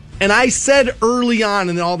here. And I said early on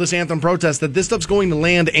in all this anthem protest that this stuff's going to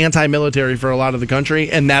land anti-military for a lot of the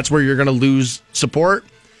country, and that's where you're going to lose support.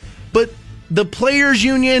 But the players'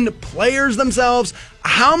 union, players themselves,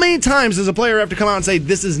 how many times does a player have to come out and say,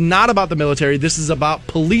 this is not about the military, this is about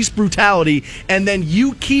police brutality, and then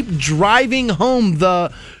you keep driving home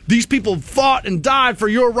these people fought and died for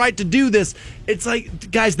your right to do this? It's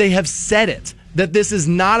like, guys, they have said it, that this is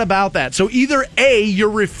not about that. So either A, you're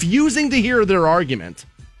refusing to hear their argument,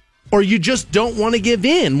 or you just don't want to give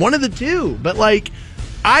in. One of the two. But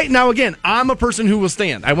now again, I'm a person who will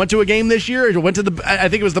stand. I went to a game this year. I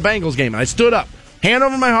think it was the Bengals game, and I stood up, hand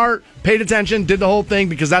over my heart, paid attention, did the whole thing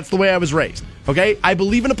because that's the way I was raised. Okay? I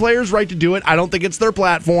believe in a player's right to do it. I don't think it's their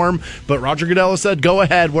platform, but Roger Goodell said, go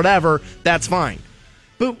ahead, whatever, that's fine.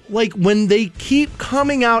 But when they keep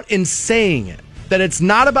coming out and saying it, that it's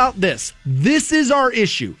not about this. This is our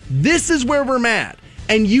issue. This is where we're mad.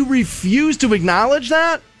 And you refuse to acknowledge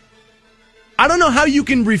that? I don't know how you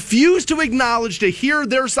can refuse to acknowledge to hear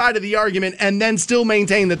their side of the argument and then still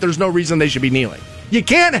maintain that there's no reason they should be kneeling. You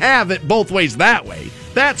can't have it both ways that way.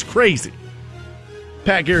 That's crazy.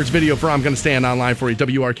 Pat Garrett's video for I'm Gonna Stand online for you,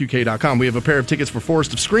 WRQK.com. We have a pair of tickets for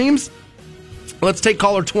Forest of Screams. Let's take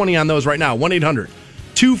caller 20 on those right now.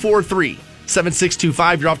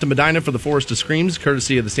 1-800-243-7625. You're off to Medina for the Forest of Screams,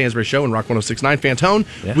 courtesy of the Stansbury Show and Rock 106.9 Fantone.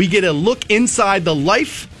 Yeah. We get a look inside the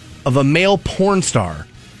life of a male porn star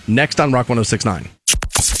next on Rock 106.9.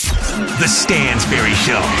 The Stansbury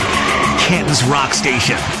Show, Canton's rock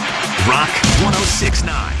station. Rock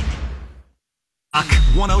 106.9. Rock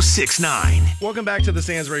 106.9. Welcome back to the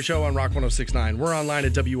Stansbury Show on Rock 106.9. We're online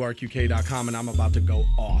at WRQK.com, and I'm about to go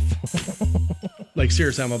off.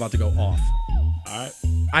 Seriously, I'm about to go off. All right.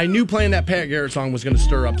 I knew playing that Pat Garrett song was going to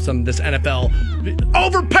stir up some of this NFL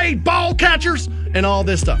overpaid ball catchers and all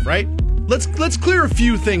this stuff, right? Let's clear a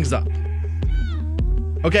few things up.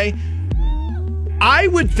 Okay? I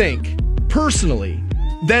would think, personally,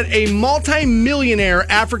 that a multi-millionaire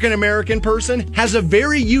African-American person has a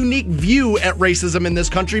very unique view at racism in this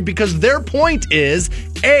country because their point is,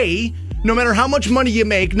 A, no matter how much money you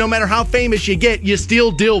make, no matter how famous you get, you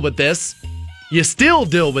still deal with this. You still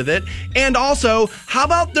deal with it. And also, how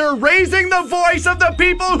about they're raising the voice of the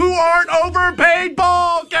people who aren't overpaid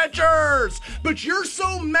ball catchers? But you're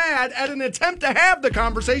so mad at an attempt to have the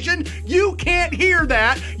conversation, you can't hear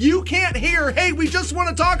that. You can't hear, hey, we just want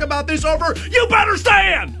to talk about this over, you better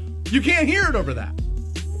stand! You can't hear it over that.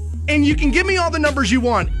 And you can give me all the numbers you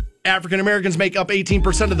want. African Americans make up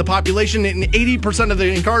 18% of the population and 80% of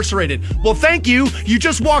the incarcerated. Well, thank you. You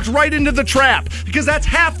just walked right into the trap because that's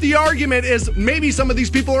half the argument is maybe some of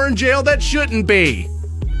these people are in jail that shouldn't be.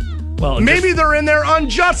 Well, maybe they're in there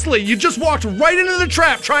unjustly. You just walked right into the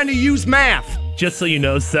trap trying to use math. Just so you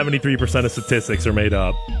know, 73% of statistics are made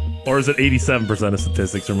up. Or is it 87% of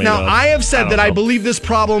statistics are made up? Now, I have said that I believe this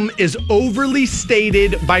problem is overly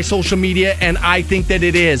stated by social media, and I think that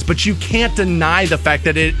it is. But you can't deny the fact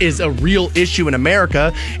that it is a real issue in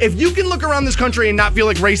America. If you can look around this country and not feel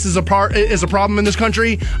like race is a problem in this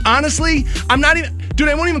country, honestly, dude,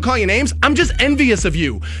 I won't even call you names. I'm just envious of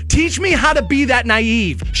you. Teach me how to be that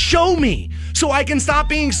naive. Show me so I can stop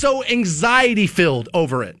being so anxiety-filled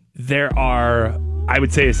over it. There are, I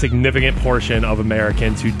would say, a significant portion of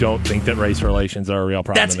Americans who don't think that race relations are a real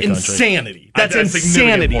problem in the country. Insanity. That's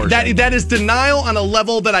insanity. That is denial on a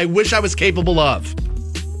level that I wish I was capable of.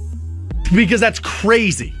 because that's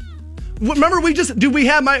crazy. Remember, we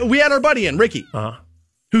had our buddy in, Ricky,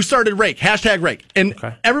 who started Rake, hashtag Rake, and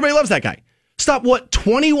everybody loves that guy. Stopped,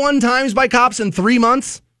 21 times by cops in 3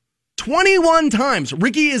 months? 21 times.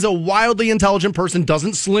 Ricky is a wildly intelligent person,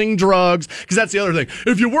 doesn't sling drugs, because that's the other thing.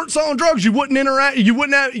 If you weren't selling drugs, you wouldn't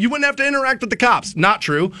have to interact with the cops. Not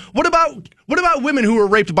true. What about women who were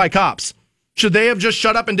raped by cops? Should they have just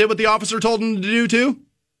shut up and did what the officer told them to do too?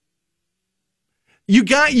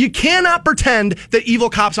 You cannot pretend that evil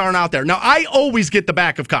cops aren't out there. Now, I always get the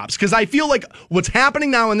back of cops because I feel like what's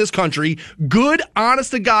happening now in this country, good,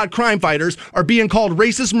 honest-to-God crime fighters are being called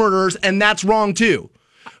racist murderers, and that's wrong too.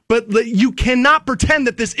 But you cannot pretend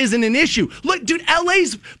that this isn't an issue. Look, dude,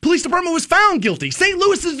 LA's police department was found guilty. St.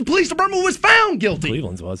 Louis's police department was found guilty.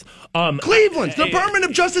 Cleveland's was. Cleveland's Department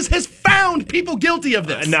of Justice has found people guilty of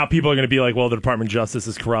this. Now people are going to be like, well, the Department of Justice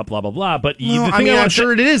is corrupt, blah, blah, blah. But I'm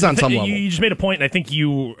sure it is on some level. You just made a point, and I think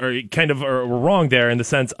you were wrong there in the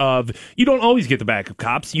sense of you don't always get the back of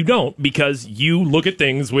cops. You don't, because you look at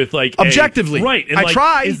things with like objectively. Right. And I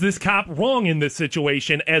try. Is this cop wrong in this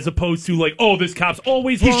situation as opposed to like, oh, this cop's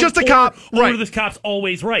always wrong. He's just a cop. Right. Or this cop's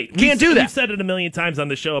always right. Can't do that. We've said it a million times on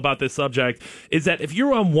the show about this subject, is that if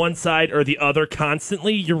you're on one side or the other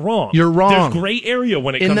constantly, you're wrong. You're wrong. There's gray area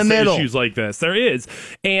when it comes to issues like this. There is.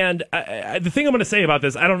 And the thing I'm going to say about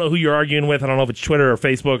this, I don't know who you're arguing with. I don't know if it's Twitter or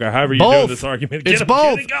Facebook or however you're doing this argument. It's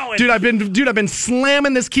both. Dude, I've been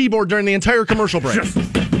slamming this keyboard during the entire commercial break.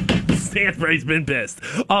 Stansbury's been pissed.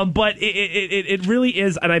 But it really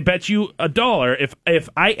is, and I bet you $1 if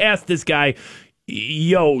I asked this guy,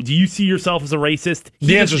 yo, do you see yourself as a racist?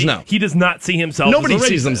 The answer is no. He does not see himself Nobody as a racist.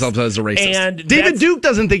 sees themselves as a racist. And David Duke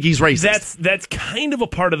doesn't think he's racist. That's kind of a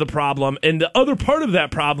part of the problem. And the other part of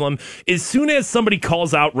that problem is soon as somebody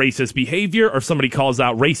calls out racist behavior or somebody calls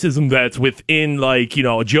out racism that's within like,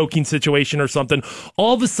 a joking situation or something,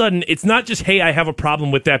 all of a sudden it's not just, hey, I have a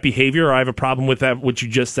problem with that behavior or I have a problem with that, what you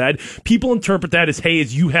just said. People interpret that as, hey,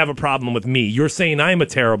 you have a problem with me. You're saying I'm a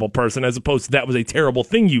terrible person as opposed to that was a terrible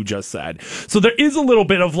thing you just said. So there is a little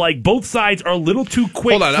bit of like both sides are a little too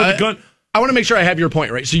quick for the gun. I want to make sure I have your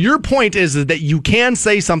point right. So your point is that you can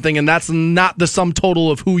say something and that's not the sum total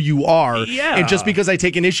of who you are. Yeah. And just because I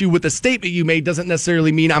take an issue with the statement you made doesn't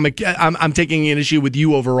necessarily mean I'm taking an issue with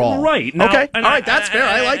you overall. Right. Now, okay. All right. That's fair.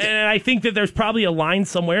 I like it. And I think that there's probably a line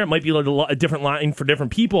somewhere. It might be a different line for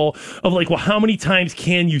different people of like, well, how many times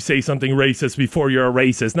can you say something racist before you're a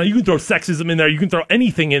racist? Now you can throw sexism in there. You can throw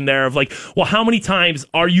anything in there of like, well, how many times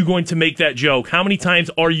are you going to make that joke? How many times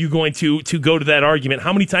are you going to go to that argument?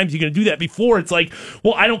 How many times are you going to do that before it's like,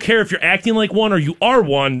 well, I don't care if you're acting like one or you are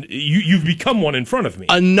one. You've become one in front of me.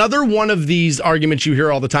 Another one of these arguments you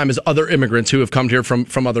hear all the time is other immigrants who have come here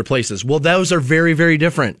from other places. Well, those are very, very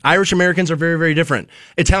different. Irish Americans are very, very different.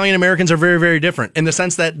 Italian Americans are very, very different in the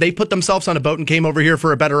sense that they put themselves on a boat and came over here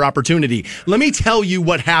for a better opportunity. Let me tell you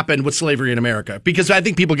what happened with slavery in America, because I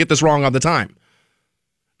think people get this wrong all the time.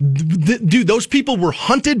 Dude, those people were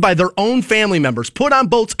hunted by their own family members, put on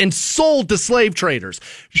boats, and sold to slave traders.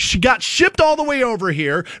 She got shipped all the way over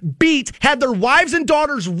here, beat, had their wives and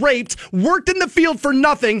daughters raped, worked in the field for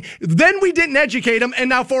nothing. Then we didn't educate them, and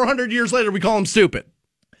now 400 years later, we call them stupid.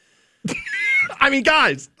 I mean,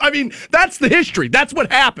 guys, that's the history. That's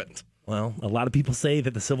what happened. Well, a lot of people say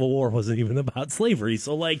that the Civil War wasn't even about slavery.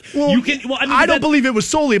 So, like, I don't believe it was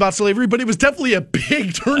solely about slavery, but it was definitely a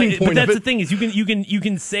big turning point. But that's the thing is, you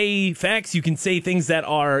can say facts, you can say things that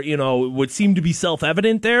are would seem to be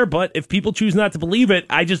self-evident there. But if people choose not to believe it,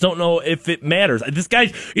 I just don't know if it matters. This guy,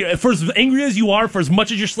 for as angry as you are, for as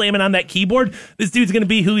much as you're slamming on that keyboard, this dude's going to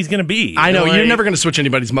be who he's going to be. I know you're never going to switch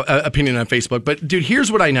anybody's opinion on Facebook, but dude,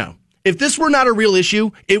 here's what I know. If this were not a real issue,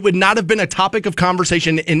 it would not have been a topic of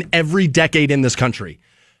conversation in every decade in this country.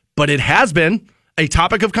 But it has been a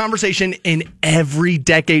topic of conversation in every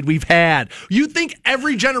decade we've had. You think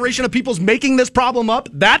every generation of people's making this problem up?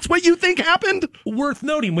 That's what you think happened? Worth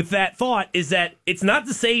noting with that thought is that it's not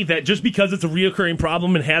to say that just because it's a reoccurring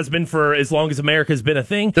problem and has been for as long as America's been a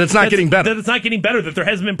thing, that it's not getting better. That it's not getting better, that there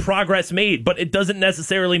hasn't been progress made. But it doesn't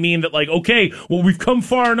necessarily mean that, like, okay, well, we've come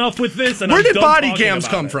far enough with this. And where did body cams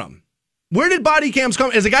come from? Where did body cams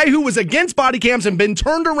come? As a guy who was against body cams and been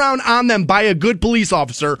turned around on them by a good police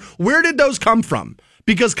officer, where did those come from?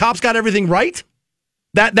 Because cops got everything right?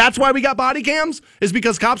 That's why we got body cams? Is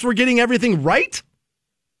because cops were getting everything right?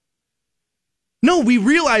 No, we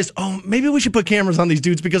realized, maybe we should put cameras on these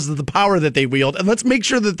dudes because of the power that they wield, and let's make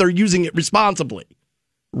sure that they're using it responsibly.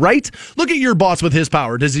 Right? Look at your boss with his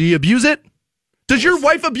power. Does he abuse it? Does your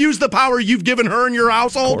wife abuse the power you've given her in your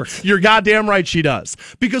household? You're goddamn right she does.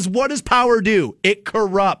 Because what does power do? It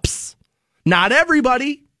corrupts. Not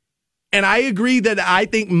everybody. And I agree that I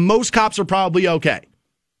think most cops are probably okay.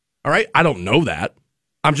 All right? I don't know that.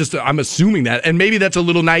 I'm assuming that. And maybe that's a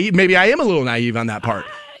little naive. Maybe I am a little naive on that part.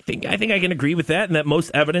 I think I can agree with that, and that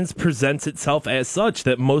most evidence presents itself as such,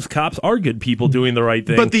 that most cops are good people doing the right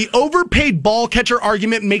thing. But the overpaid ball catcher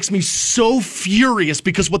argument makes me so furious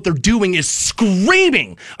because what they're doing is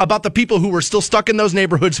screaming about the people who are still stuck in those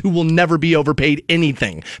neighborhoods who will never be overpaid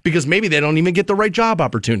anything because maybe they don't even get the right job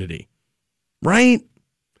opportunity. Right?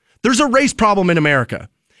 There's a race problem in America.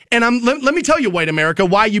 And let me tell you, white America,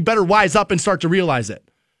 why you better wise up and start to realize it.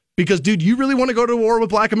 Because, dude, you really want to go to war with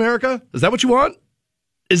black America? Is that what you want?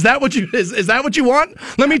 Is that what you want?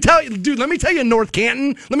 Let me tell you, dude, let me tell you, North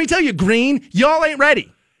Canton. Let me tell you, Green, y'all ain't ready.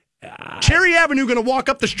 Cherry Avenue going to walk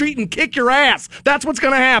up the street and kick your ass. That's what's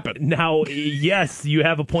going to happen. Now, yes, you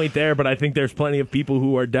have a point there, but I think there's plenty of people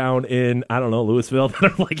who are down in, I don't know, Louisville that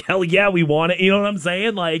are like, hell yeah, we want it. You know what I'm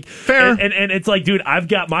saying? Like, fair. And it's like, dude, I've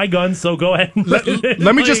got my gun, so go ahead.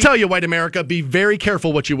 Let me just tell you, white America, be very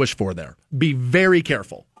careful what you wish for there. Be very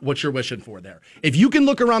careful what you're wishing for there. If you can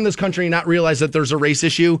look around this country and not realize that there's a race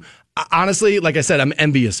issue, honestly, like I said, I'm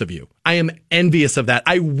envious of you. I am envious of that.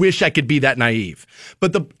 I wish I could be that naive.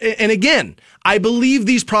 And again, I believe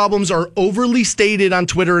these problems are overly stated on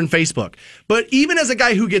Twitter and Facebook. But even as a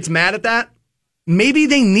guy who gets mad at that, maybe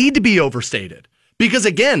they need to be overstated. Because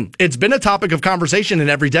again, it's been a topic of conversation in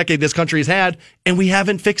every decade this country has had, and we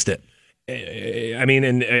haven't fixed it. I mean,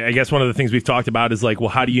 and I guess one of the things we've talked about is like, well,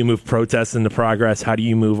 how do you move protests into progress? How do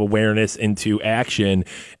you move awareness into action?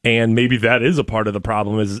 And maybe that is a part of the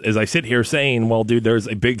problem. As I sit here saying, well, dude, there's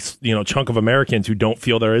a big chunk of Americans who don't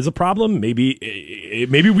feel there is a problem. Maybe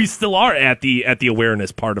we still are at the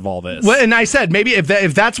awareness part of all this. Well, and I said maybe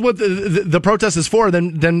if that's what the protest is for,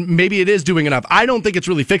 then maybe it is doing enough. I don't think it's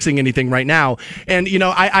really fixing anything right now. And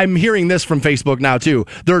I'm hearing this from Facebook now too.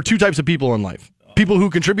 There are two types of people in life. People who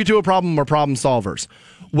contribute to a problem are problem solvers.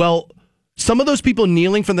 Well, some of those people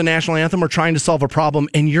kneeling for the national anthem are trying to solve a problem,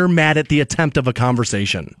 and you're mad at the attempt of a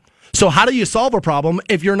conversation. So how do you solve a problem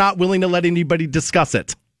if you're not willing to let anybody discuss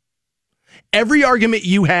it? Every argument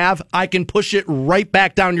you have, I can push it right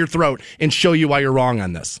back down your throat and show you why you're wrong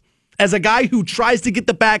on this. As a guy who tries to get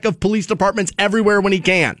the back of police departments everywhere when he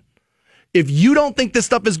can, if you don't think this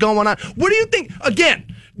stuff is going on, what do you think?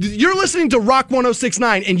 Again, you're listening to Rock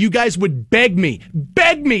 106.9 and you guys would beg me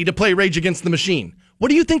to play Rage Against the Machine. What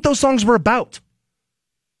do you think those songs were about?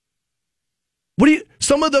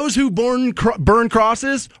 Some of those who burn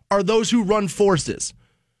crosses are those who run forces.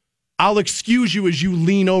 I'll excuse you as you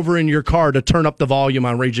lean over in your car to turn up the volume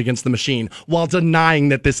on Rage Against the Machine while denying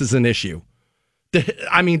that this is an issue.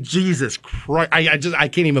 I mean, Jesus Christ. I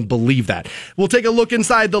can't even believe that. We'll take a look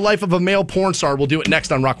inside the life of a male porn star. We'll do it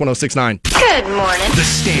next on Rock 106.9. Good morning. The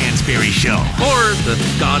Stansberry Show. Or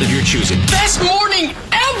the god of your choosing. Best morning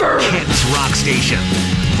ever! Canton's Rock Station.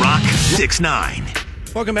 Rock 69.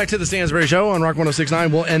 Welcome back to the Stansberry Show on Rock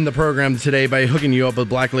 106.9. We'll end the program today by hooking you up with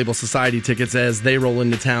Black Label Society tickets as they roll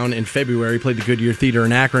into town in February. Play the Goodyear Theater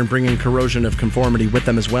in Akron, bringing Corrosion of Conformity with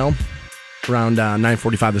them as well. Around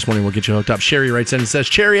 9:45 this morning, we'll get you hooked up. Sherry writes in and says,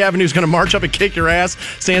 Cherry Avenue's going to march up and kick your ass.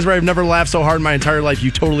 Stansberry, I've never laughed so hard in my entire life. You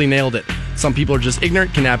totally nailed it. Some people are just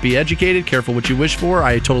ignorant, cannot be educated. Careful what you wish for.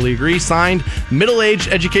 I totally agree. Signed, middle-aged,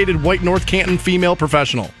 educated, white North Canton female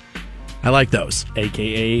professional. I like those.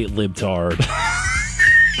 AKA libtard.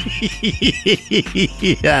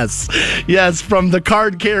 Yes, from the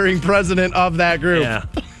card-carrying president of that group.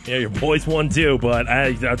 Yeah, your boys won too, but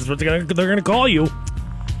that's what they're gonna call you.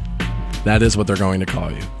 That is what they're going to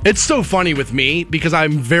call you. It's so funny with me because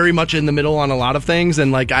I'm very much in the middle on a lot of things,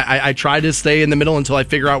 and like I try to stay in the middle until I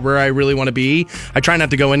figure out where I really want to be. I try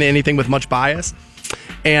not to go into anything with much bias,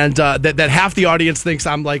 and that half the audience thinks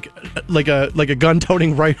I'm like a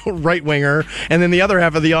gun-toting right winger, and then the other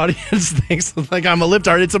half of the audience thinks like I'm a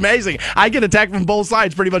libtard. It's amazing. I get attacked from both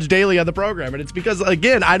sides pretty much daily on the program, and it's because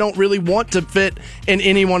again I don't really want to fit in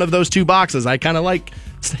any one of those two boxes. I kind of like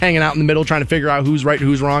hanging out in the middle, trying to figure out who's right,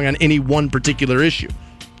 who's wrong on any one particular issue.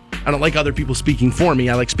 I don't like other people speaking for me.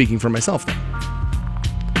 I like speaking for myself, though.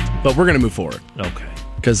 But we're going to move forward. Okay.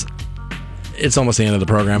 Because it's almost the end of the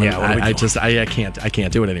program. Yeah, and I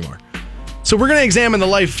can't do it anymore. So we're going to examine the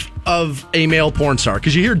life of a male porn star.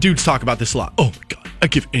 Because you hear dudes talk about this a lot. Oh, my God.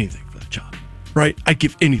 I'd give anything for that job. Right? I'd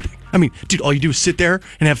give anything. I mean, dude, all you do is sit there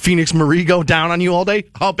and have Phoenix Marie go down on you all day?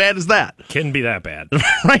 How bad is that? Couldn't be that bad.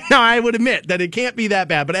 Right now, I would admit that it can't be that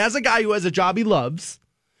bad. But as a guy who has a job he loves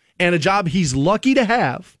and a job he's lucky to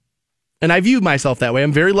have, and I view myself that way.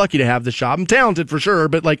 I'm very lucky to have this job. I'm talented for sure,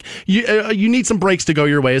 but like you need some breaks to go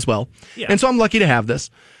your way as well. Yeah. And so I'm lucky to have this,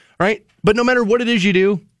 right? But no matter what it is you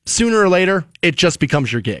do, sooner or later, it just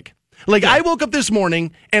becomes your gig. Like, I woke up this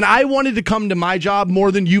morning and I wanted to come to my job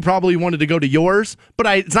more than you probably wanted to go to yours.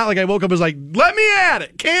 But it's not like I woke up and was like, let me at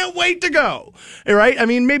it. Can't wait to go. Right? I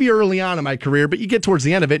mean, maybe early on in my career, but you get towards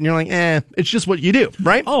the end of it and you're like, it's just what you do,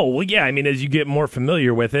 right? Oh, well, yeah. I mean, as you get more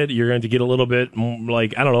familiar with it, you're going to get a little bit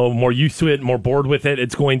like, I don't know, more used to it, more bored with it.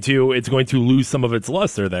 It's going to lose some of its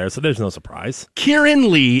luster there. So there's no surprise.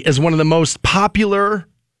 Kieran Lee is one of the most popular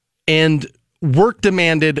and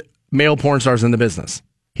work-demanded male porn stars in the business.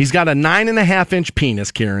 He's got a 9.5-inch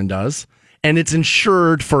penis, Kieran does, and it's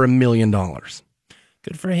insured for $1 million.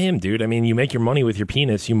 Good for him, dude. I mean, you make your money with your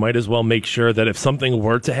penis. You might as well make sure that if something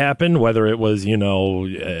were to happen, whether it was,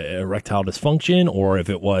 erectile dysfunction or if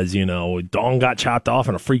it was, dong got chopped off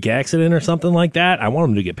in a freak accident or something like that, I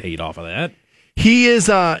want him to get paid off of that.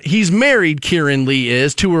 He's married, Kieran Lee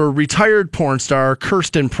is, to a retired porn star,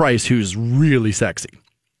 Kirsten Price, who's really sexy.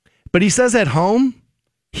 But he says at home,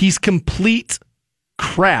 he's complete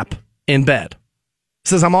crap in bed.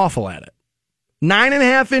 Says I'm awful at it.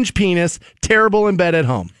 9.5-inch penis, terrible in bed at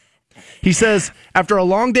home. He says, after a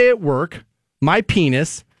long day at work, my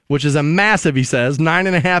penis, which is a massive, he says,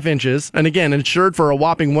 9.5 inches, and again, insured for a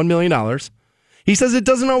whopping $1 million. He says it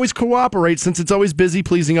doesn't always cooperate since it's always busy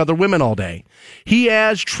pleasing other women all day. He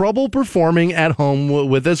has trouble performing at home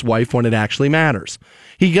with his wife when it actually matters.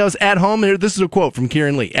 He goes, at home, this is a quote from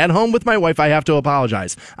Kieran Lee, at home with my wife, I have to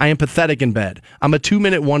apologize. I am pathetic in bed. I'm a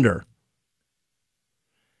 2-minute wonder.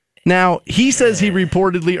 Now, he says he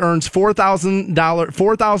reportedly earns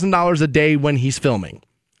 $4,000 a day when he's filming.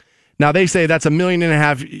 Now, they say that's $1.5 million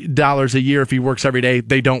a year if he works every day.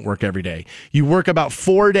 They don't work every day. You work about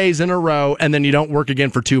 4 days in a row, and then you don't work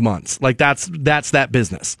again for 2 months. Like, that's that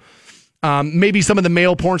business. Maybe some of the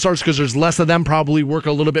male porn stars, because there's less of them, probably work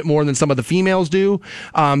a little bit more than some of the females do.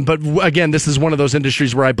 But again, this is one of those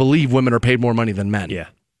industries where I believe women are paid more money than men. Yeah.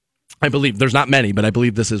 I believe. There's not many, but I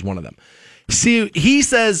believe this is one of them. See, he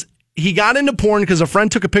says he got into porn because a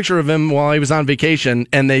friend took a picture of him while he was on vacation,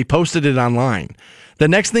 and they posted it online. The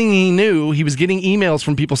next thing he knew, he was getting emails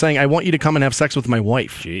from people saying, I want you to come and have sex with my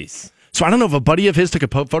wife. Jeez. So I don't know if a buddy of his took a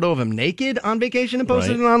photo of him naked on vacation and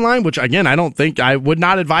posted it online, which, again, I would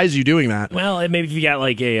not advise you doing that. Well, maybe if you got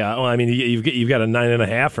like you've got a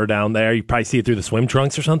 9.5 down there, you probably see it through the swim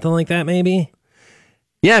trunks or something like that, maybe.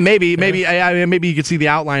 Yeah, maybe you could see the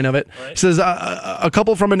outline of it. Right. Says a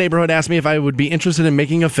couple from a neighborhood asked me if I would be interested in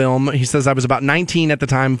making a film. He says I was about 19 at the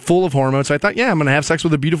time, full of hormones. So I thought, I'm going to have sex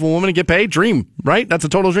with a beautiful woman and get paid. Dream, right? That's a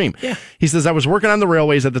total dream. Yeah. He says I was working on the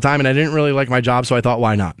railways at the time and I didn't really like my job, so I thought,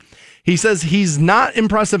 why not? He says he's not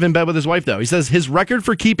impressive in bed with his wife, though. He says his record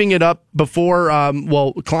for keeping it up before,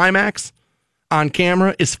 climax on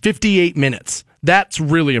camera is 58 minutes. That's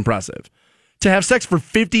really impressive. To have sex for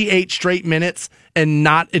 58 straight minutes and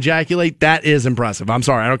not ejaculate, that is impressive. I'm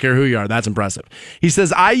sorry, I don't care who you are. That's impressive. He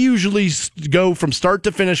says, I usually go from start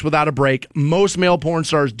to finish without a break. Most male porn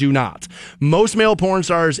stars do not. Most male porn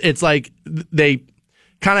stars, it's like they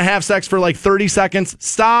kind of have sex for like 30 seconds,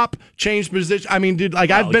 stop, change position. I mean, dude,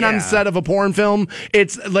 like I've been on the set of a porn film.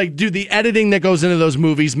 It's like, dude, the editing that goes into those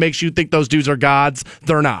movies makes you think those dudes are gods.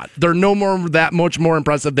 They're not. They're that much more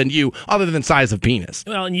impressive than you, other than size of penis.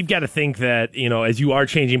 Well, and you've got to think that, as you are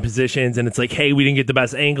changing positions and it's like, hey, we didn't get the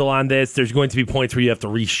best angle on this, there's going to be points where you have to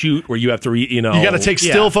reshoot, where you have to you got to take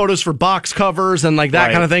still photos for box covers and like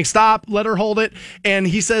that kind of thing. Stop, let her hold it. And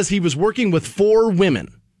he says he was working with 4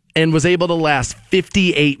 women and was able to last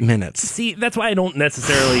 58 minutes. See, that's why I don't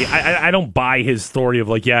necessarily, I don't buy his story of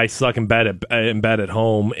like, I suck in bed at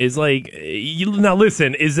home. Is like, now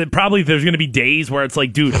listen, is it probably there's going to be days where it's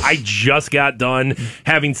like, dude, I just got done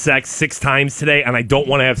having sex 6 times today and I don't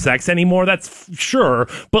want to have sex anymore. That's sure.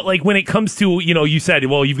 But like when it comes to, you said,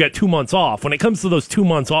 well, you've got 2 months off. When it comes to those 2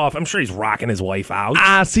 months off, I'm sure he's rocking his wife out.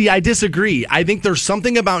 See, I disagree. I think there's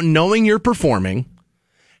something about knowing you're performing,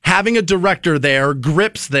 having a director there,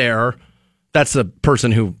 grips there. That's a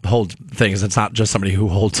person who holds things. It's not just somebody who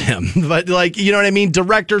holds him. But like, you know what I mean?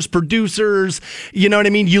 Directors, producers, you know what I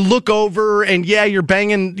mean? You look over and you're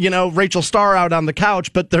banging, Rachel Starr out on the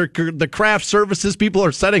couch, but the craft services people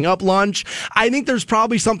are setting up lunch. I think there's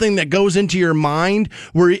probably something that goes into your mind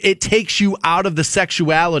where it takes you out of the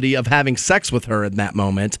sexuality of having sex with her in that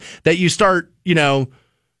moment, that you start,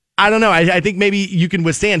 I don't know. I think maybe you can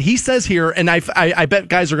withstand. He says here, and I bet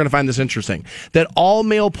guys are going to find this interesting, that all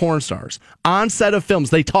male porn stars on set of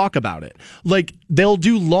films, they talk about it. Like they'll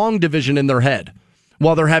do long division in their head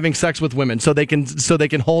while they're having sex with women, so they can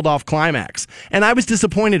hold off climax. And I was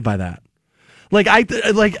disappointed by that. Well,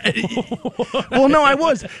 no, I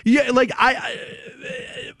was. Yeah, like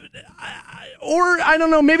or I don't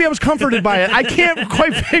know, maybe I was comforted by it. I can't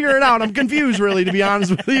quite figure it out. I'm confused, really, to be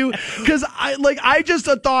honest with you, because I just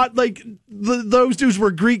thought those dudes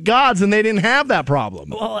were Greek gods and they didn't have that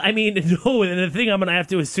problem. Well, I mean, no, and the thing I'm going to have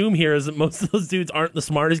to assume here is that most of those dudes aren't the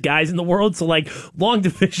smartest guys in the world, so, long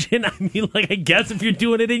division, I mean, I guess if you're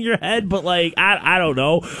doing it in your head, but, I don't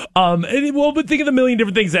know. But think of the million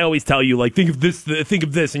different things I always tell you, think of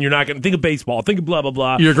this, and you're not going to think of baseball, think of blah, blah,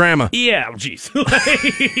 blah. Your grandma. Yeah, jeez.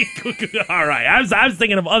 All right, I was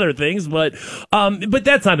thinking of other things, but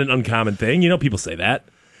that's not an uncommon thing. People say that.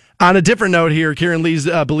 On a different note here, Kieran Lees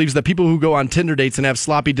believes that people who go on Tinder dates and have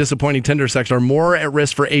sloppy, disappointing Tinder sex are more at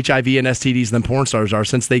risk for HIV and STDs than porn stars are,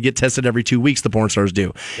 since they get tested every 2 weeks, the porn stars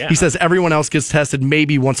do. Yeah. He says everyone else gets tested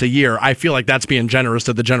maybe once a year. I feel like that's being generous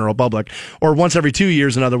to the general public. Or once every 2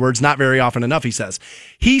 years, in other words, not very often enough, he says.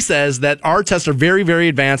 He says that our tests are very, very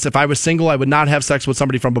advanced. If I was single, I would not have sex with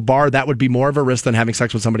somebody from a bar. That would be more of a risk than having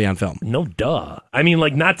sex with somebody on film. No, duh. I mean,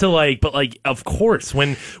 not to but of course,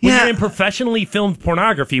 when you're in professionally filmed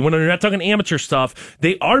pornography, when you're not talking amateur stuff,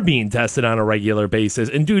 they are being tested on a regular basis.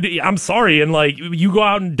 And dude, I'm sorry, and you go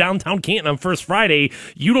out in downtown Canton on First Friday,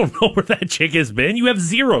 you don't know where that chick has been. You have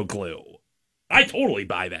zero clue. I totally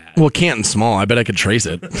buy that. Well, Canton's small. I bet I could trace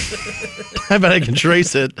it. I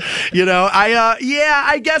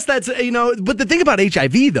guess that's, but the thing about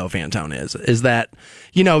HIV, though, Fantone, is that,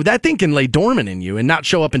 that thing can lay dormant in you and not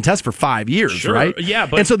show up and test for 5 years, sure, right? Yeah.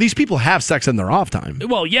 But, and so these people have sex in their off time.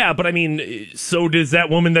 Well, yeah, but I mean, so does that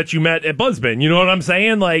woman that you met at Buzzbin. You know what I'm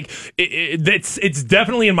saying? It's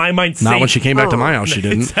definitely, in my mind, safer. Not when she came back to my house, she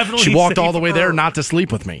didn't. She walked all the way there not to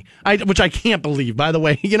sleep with me, which I can't believe, by the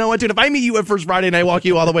way. You know what, dude? If I meet you at First Friday and I walk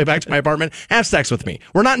you all the way back to my apartment, have sex with me.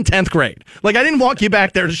 We're not in 10th grade. I didn't walk you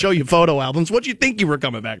back there to show you photo albums. What do you think you were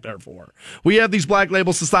coming back there for? We have these Black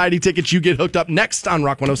Label Society tickets. You get hooked up next on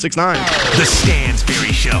Rock 106.9. The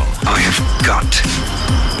Stansberry Show. I have got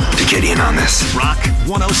to get in on this. Rock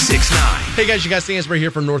 106.9. Hey guys, you got Stansberry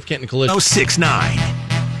here from North Canton Collision.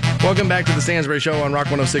 106.9. Welcome back to the Stansberry Show on Rock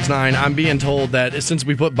 106.9. I'm being told that since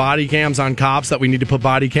we put body cams on cops, that we need to put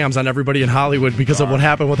body cams on everybody in Hollywood because of what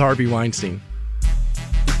happened with Harvey Weinstein.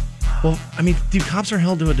 Well, I mean, dude, cops are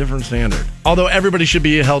held to a different standard. Although everybody should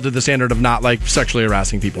be held to the standard of not, sexually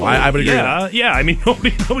harassing people. I would agree with that. Yeah, I mean,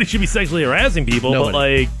 nobody should be sexually harassing people,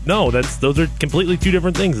 Nobody. but, no, those are completely two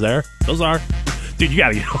different things there. Those are. Dude, you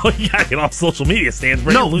gotta get off social media,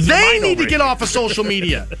 Stansberry. No, they need to get off of social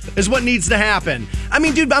media is what needs to happen. I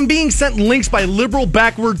mean, dude, I'm being sent links by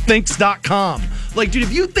liberalbackwardthinks.com. Dude,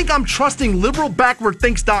 if you think I'm trusting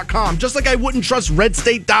liberalbackwardthinks.com, just like I wouldn't trust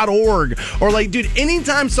redstate.org, or dude,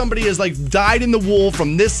 anytime somebody is dyed in the wool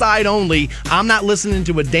from this side only, I'm not listening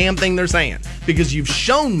to a damn thing they're saying, because you've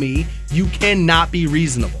shown me you cannot be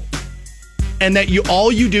reasonable. And that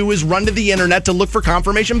all you do is run to the internet to look for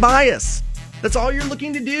confirmation bias. That's all you're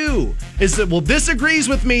looking to do, is that, well, this agrees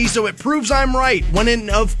with me, so it proves I'm right, when it,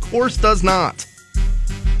 of course, does not.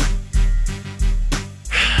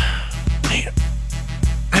 Man.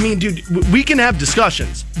 I mean, dude, we can have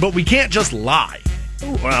discussions, but we can't just lie.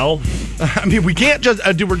 Well, I mean, we can't just,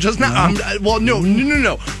 dude, we're just not,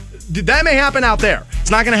 no. Dude, that may happen out there.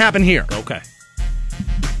 It's not going to happen here. Okay.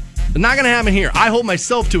 It's not going to happen here. I hold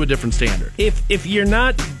myself to a different standard. If you're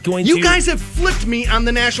not going to... You guys have flipped me on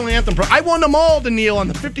the national anthem. I want them all to kneel on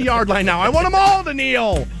the 50-yard line now. I want them all to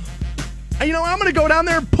kneel. I'm going to go down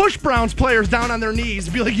there and push Browns players down on their knees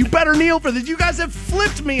and be like, you better kneel for this. You guys have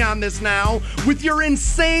flipped me on this now with your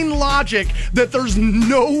insane logic that there's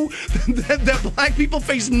that black people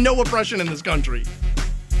face no oppression in this country.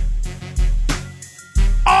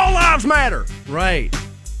 All lives matter. Right.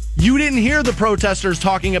 You didn't hear the protesters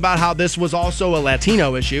talking about how this was also a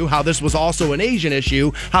Latino issue, how this was also an Asian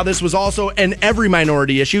issue, how this was also an every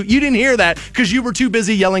minority issue. You didn't hear that because you were too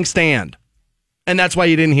busy yelling stand. And that's why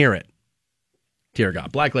you didn't hear it. Dear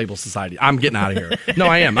God, Black Label Society. I'm getting out of here. No,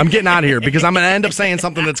 I am. I'm getting out of here because I'm going to end up saying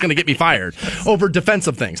something that's going to get me fired over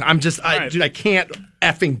defensive things. Dude, I can't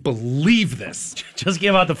effing believe this. Just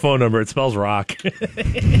give out the phone number. It spells rock.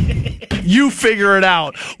 You figure it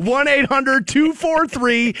out.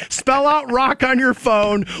 1-800-243, spell out rock on your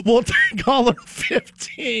phone. We'll take caller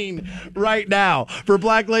 15 right now for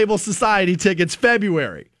Black Label Society tickets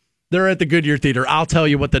February. They're at the Goodyear Theater. I'll tell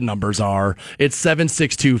you what the numbers are. It's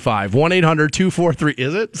 7625. 1-800-243.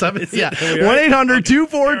 Is it? Yeah.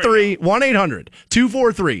 1-800-243.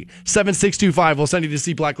 1-800-243-7625. We'll send you to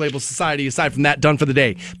see Black Label Society. Aside from that, done for the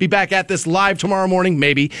day. Be back at this live tomorrow morning,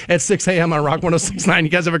 maybe, at 6 a.m. on Rock 106.9. You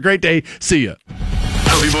guys have a great day. See ya.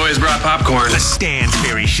 Hope you boys brought popcorn. The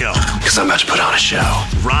Stansberry Show. Because I'm about to put on a show.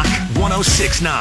 Rock 106.9.